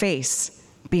provides a face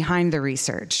behind the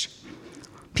research.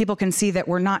 People can see that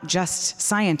we're not just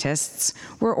scientists,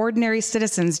 we're ordinary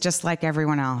citizens just like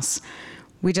everyone else.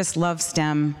 We just love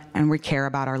STEM and we care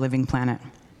about our living planet.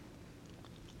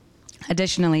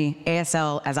 Additionally,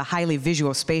 ASL, as a highly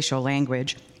visual spatial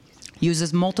language,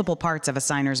 uses multiple parts of a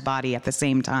signer's body at the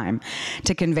same time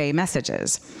to convey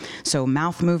messages. So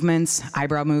mouth movements,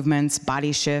 eyebrow movements,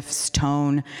 body shifts,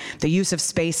 tone, the use of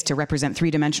space to represent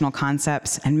three-dimensional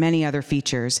concepts, and many other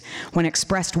features. When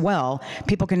expressed well,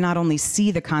 people can not only see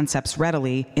the concepts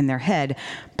readily in their head,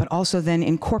 but also then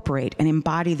incorporate and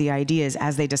embody the ideas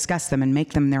as they discuss them and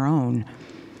make them their own.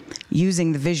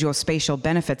 Using the visual spatial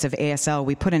benefits of ASL,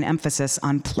 we put an emphasis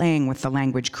on playing with the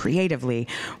language creatively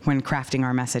when crafting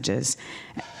our messages.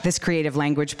 This creative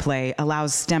language play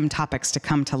allows STEM topics to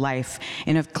come to life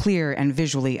in a clear and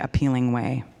visually appealing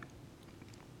way.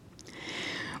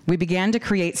 We began to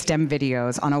create STEM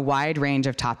videos on a wide range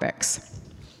of topics.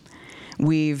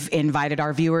 We've invited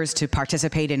our viewers to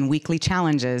participate in weekly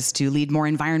challenges to lead more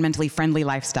environmentally friendly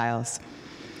lifestyles.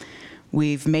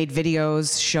 We've made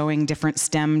videos showing different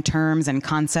STEM terms and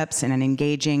concepts in an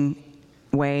engaging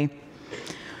way.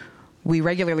 We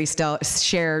regularly still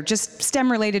share just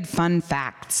STEM-related fun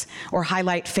facts or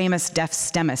highlight famous deaf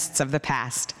STEMists of the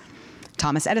past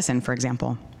Thomas Edison, for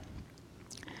example.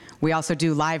 We also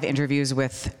do live interviews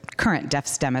with current deaf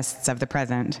STEMists of the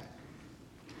present.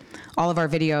 All of our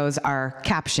videos are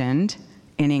captioned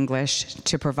in English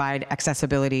to provide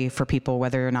accessibility for people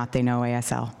whether or not they know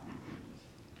ASL.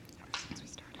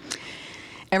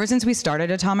 Ever since we started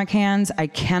Atomic Hands, I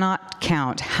cannot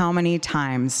count how many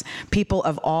times people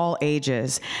of all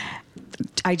ages,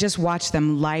 I just watch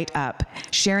them light up,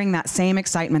 sharing that same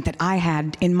excitement that I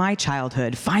had in my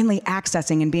childhood, finally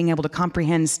accessing and being able to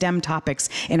comprehend STEM topics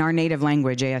in our native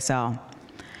language, ASL.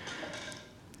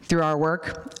 Through our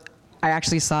work, I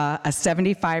actually saw a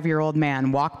 75-year-old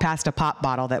man walk past a pop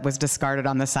bottle that was discarded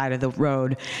on the side of the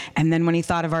road, and then when he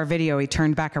thought of our video, he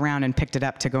turned back around and picked it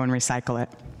up to go and recycle it.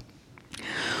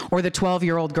 Or the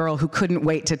 12-year-old girl who couldn't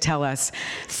wait to tell us,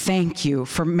 "Thank you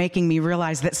for making me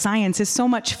realize that science is so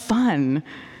much fun."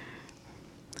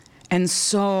 And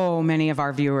so many of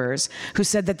our viewers who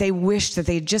said that they wished that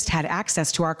they just had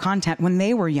access to our content when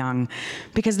they were young,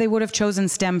 because they would have chosen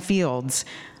STEM fields,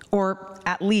 or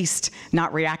at least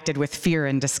not reacted with fear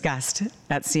and disgust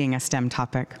at seeing a STEM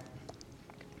topic.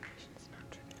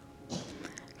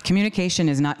 Communication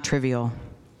is not trivial.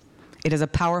 It is a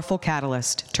powerful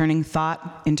catalyst, turning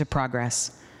thought into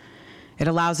progress. It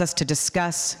allows us to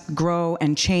discuss, grow,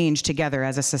 and change together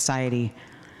as a society.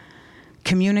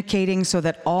 Communicating so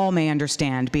that all may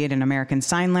understand, be it in American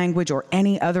Sign Language or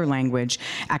any other language,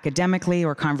 academically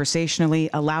or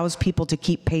conversationally, allows people to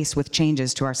keep pace with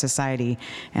changes to our society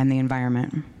and the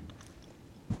environment.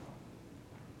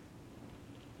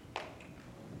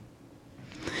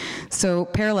 So,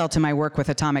 parallel to my work with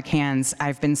Atomic Hands,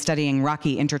 I've been studying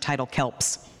rocky intertidal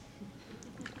kelps.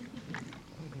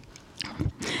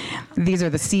 These are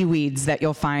the seaweeds that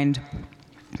you'll find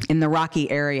in the rocky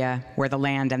area where the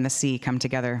land and the sea come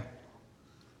together.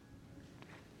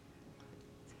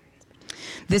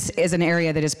 This is an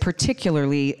area that is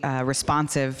particularly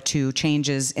responsive to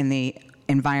changes in the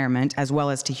environment as well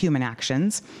as to human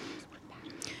actions.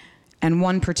 And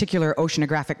one particular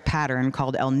oceanographic pattern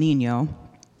called El Nino,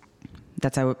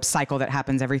 that's a cycle that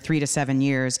happens every 3 to 7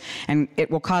 years, and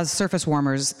it will cause surface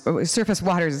waters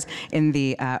in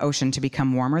the ocean to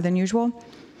become warmer than usual.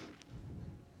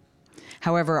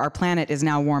 However, our planet is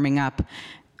now warming up,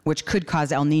 which could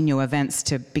cause El Nino events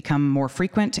to become more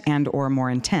frequent and or more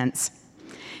intense.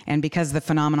 And because the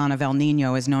phenomenon of El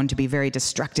Nino is known to be very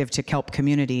destructive to kelp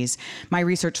communities, my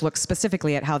research looks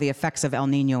specifically at how the effects of El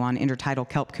Nino on intertidal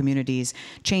kelp communities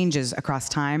changes across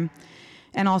time,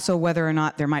 and also whether or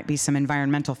not there might be some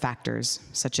environmental factors,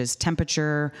 such as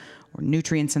temperature, or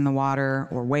nutrients in the water,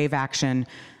 or wave action,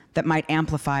 that might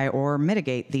amplify or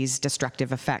mitigate these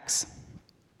destructive effects.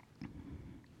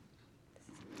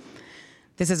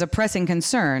 This is a pressing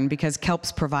concern because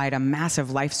kelps provide a massive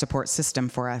life support system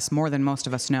for us, more than most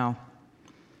of us know.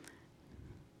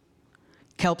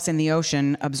 Kelps in the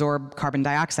ocean absorb carbon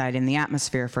dioxide in the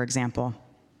atmosphere, for example.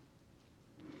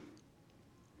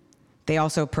 They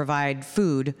also provide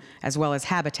food as well as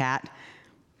habitat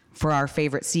for our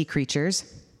favorite sea creatures.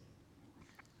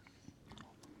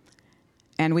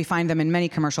 And we find them in many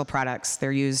commercial products.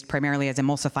 They're used primarily as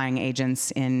emulsifying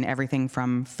agents in everything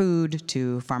from food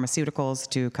to pharmaceuticals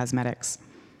to cosmetics.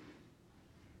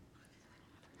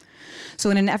 So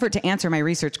in an effort to answer my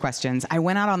research questions, I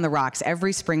went out on the rocks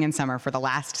every spring and summer for the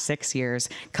last 6 years,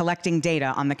 collecting data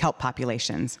on the kelp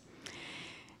populations.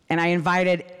 And I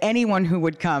invited anyone who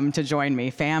would come to join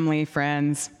me, family,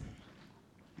 friends.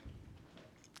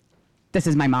 This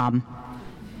is my mom.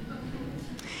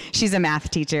 She's a math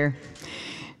teacher.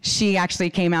 She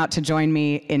actually came out to join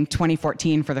me in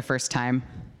 2014 for the first time.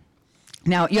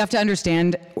 Now, you have to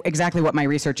understand exactly what my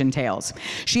research entails.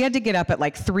 She had to get up at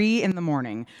like 3 in the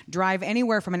morning, drive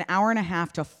anywhere from an hour and a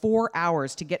half to 4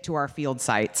 hours to get to our field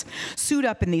sites, suit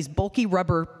up in these bulky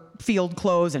rubber field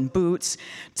clothes and boots,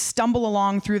 stumble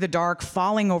along through the dark,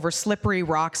 falling over slippery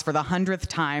rocks for the 100th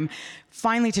time,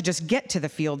 finally to just get to the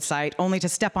field site, only to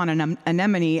step on an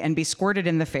anemone and be squirted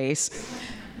in the face,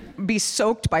 be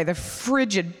soaked by the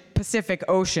frigid Pacific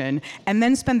Ocean, and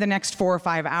then spend the next 4 or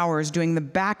 5 hours doing the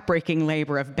back-breaking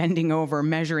labor of bending over,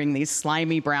 measuring these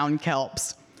slimy brown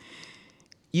kelps.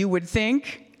 You would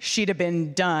think she'd have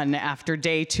been done after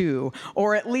day 2,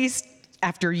 or at least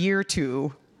after year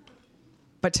 2.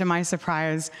 But to my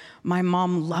surprise, my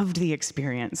mom loved the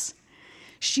experience.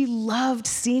 She loved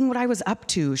seeing what I was up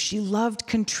to. She loved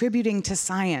contributing to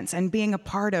science and being a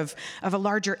part of a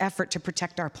larger effort to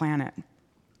protect our planet.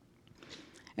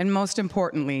 And most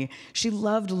importantly, she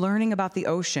loved learning about the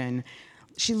ocean.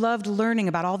 She loved learning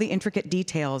about all the intricate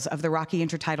details of the rocky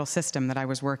intertidal system that I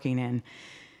was working in.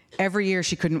 Every year,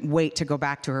 she couldn't wait to go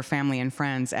back to her family and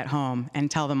friends at home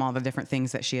and tell them all the different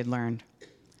things that she had learned.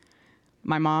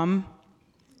 My mom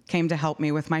came to help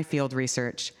me with my field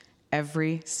research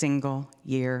every single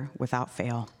year without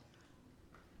fail.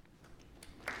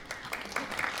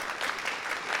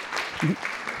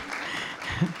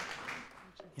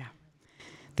 Yeah.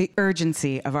 The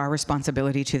urgency of our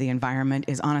responsibility to the environment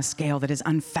is on a scale that is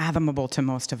unfathomable to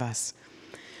most of us.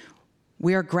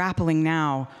 We are grappling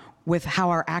now with how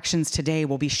our actions today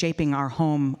will be shaping our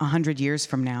home 100 years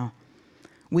from now.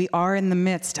 We are in the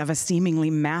midst of a seemingly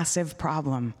massive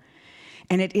problem,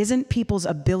 and it isn't people's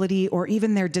ability or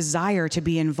even their desire to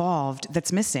be involved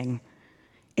that's missing.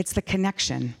 It's the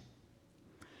connection.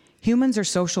 Humans are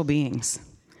social beings.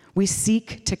 We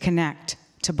seek to connect,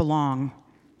 to belong.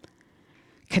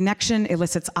 Connection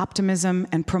elicits optimism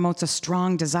and promotes a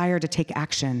strong desire to take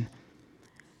action.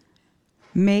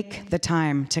 Make the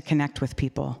time to connect with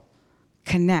people.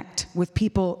 Connect with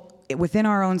people within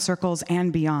our own circles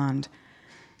and beyond.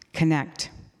 Connect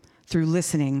through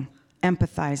listening,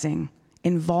 empathizing,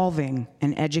 involving,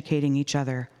 and educating each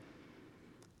other.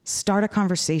 Start a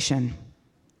conversation.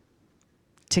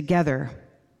 Together,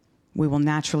 we will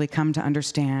naturally come to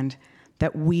understand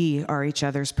that we are each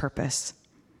other's purpose.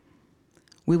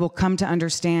 We will come to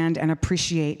understand and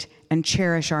appreciate and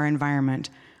cherish our environment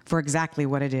for exactly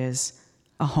what it is,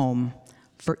 a home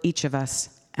for each of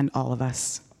us and all of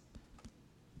us.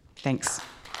 Thanks.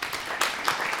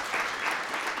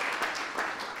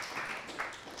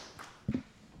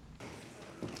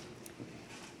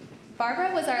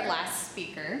 Barbara was our last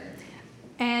speaker.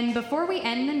 And before we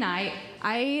end the night,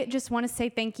 I just want to say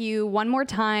thank you one more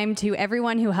time to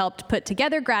everyone who helped put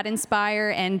together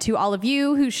GradInspire and to all of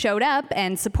you who showed up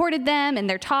and supported them in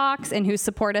their talks and who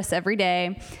support us every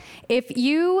day. If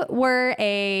you were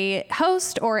a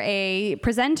host or a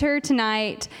presenter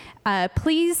tonight,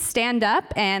 please stand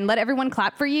up and let everyone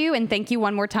clap for you, and thank you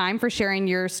one more time for sharing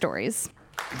your stories.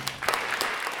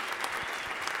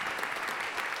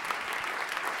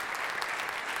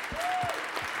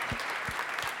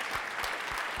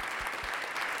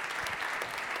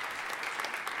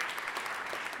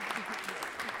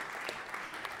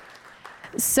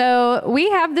 So we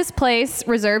have this place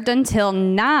reserved until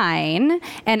 9,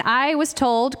 and I was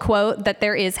told, quote, that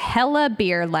there is hella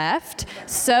beer left.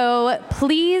 So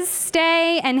please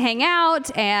stay and hang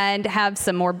out and have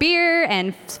some more beer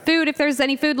and food if there's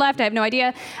any food left. I have no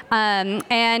idea.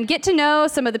 And get to know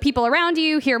some of the people around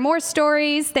you, hear more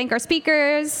stories, thank our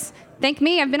speakers. Thank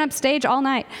me, I've been upstage all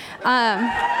night.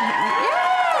 Yeah.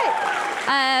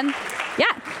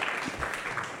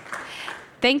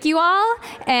 Thank you all,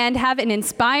 and have an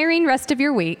inspiring rest of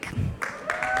your week.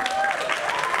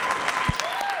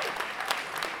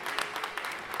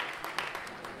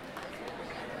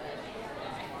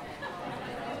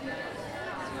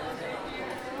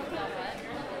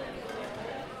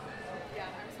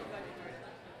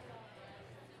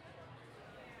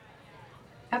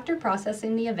 After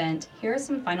processing the event, here are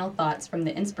some final thoughts from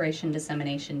the Inspiration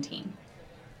Dissemination team.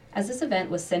 As this event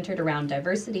was centered around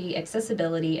diversity,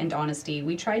 accessibility, and honesty,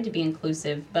 we tried to be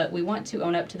inclusive, but we want to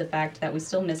own up to the fact that we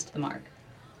still missed the mark.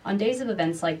 On days of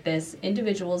events like this,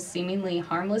 individuals' seemingly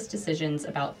harmless decisions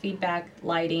about feedback,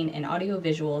 lighting, and audio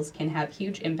visuals can have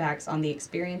huge impacts on the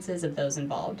experiences of those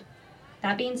involved.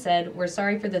 That being said, we're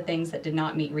sorry for the things that did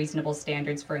not meet reasonable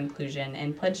standards for inclusion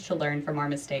and pledge to learn from our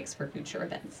mistakes for future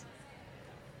events.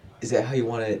 Is that how you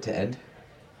wanted it to end?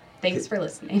 Thanks for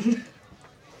listening.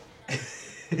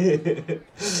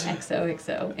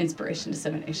 XOXO, Inspiration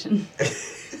Dissemination.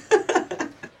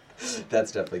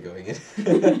 That's definitely going in.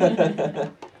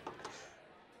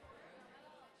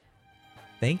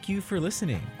 Thank you for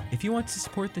listening. If you want to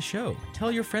support the show, tell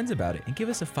your friends about it and give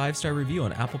us a 5-star review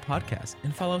on Apple Podcasts,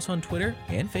 and follow us on Twitter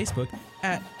and Facebook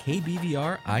at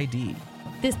KBVRID.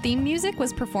 This theme music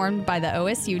was performed by the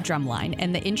OSU Drumline,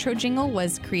 and the intro jingle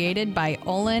was created by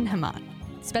Olin Haman.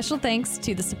 Special thanks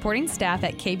to the supporting staff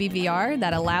at KBVR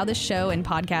that allow this show and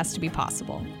podcast to be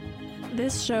possible.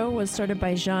 This show was started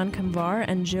by Jean Kamvar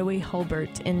and Joey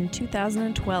Hulbert in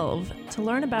 2012. To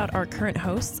learn about our current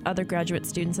hosts, other graduate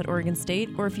students at Oregon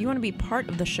State, or if you want to be part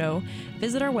of the show,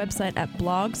 visit our website at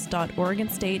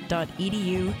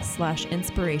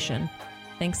blogs.oregonstate.edu/inspiration.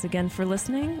 Thanks again for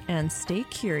listening, and stay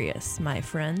curious, my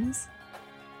friends.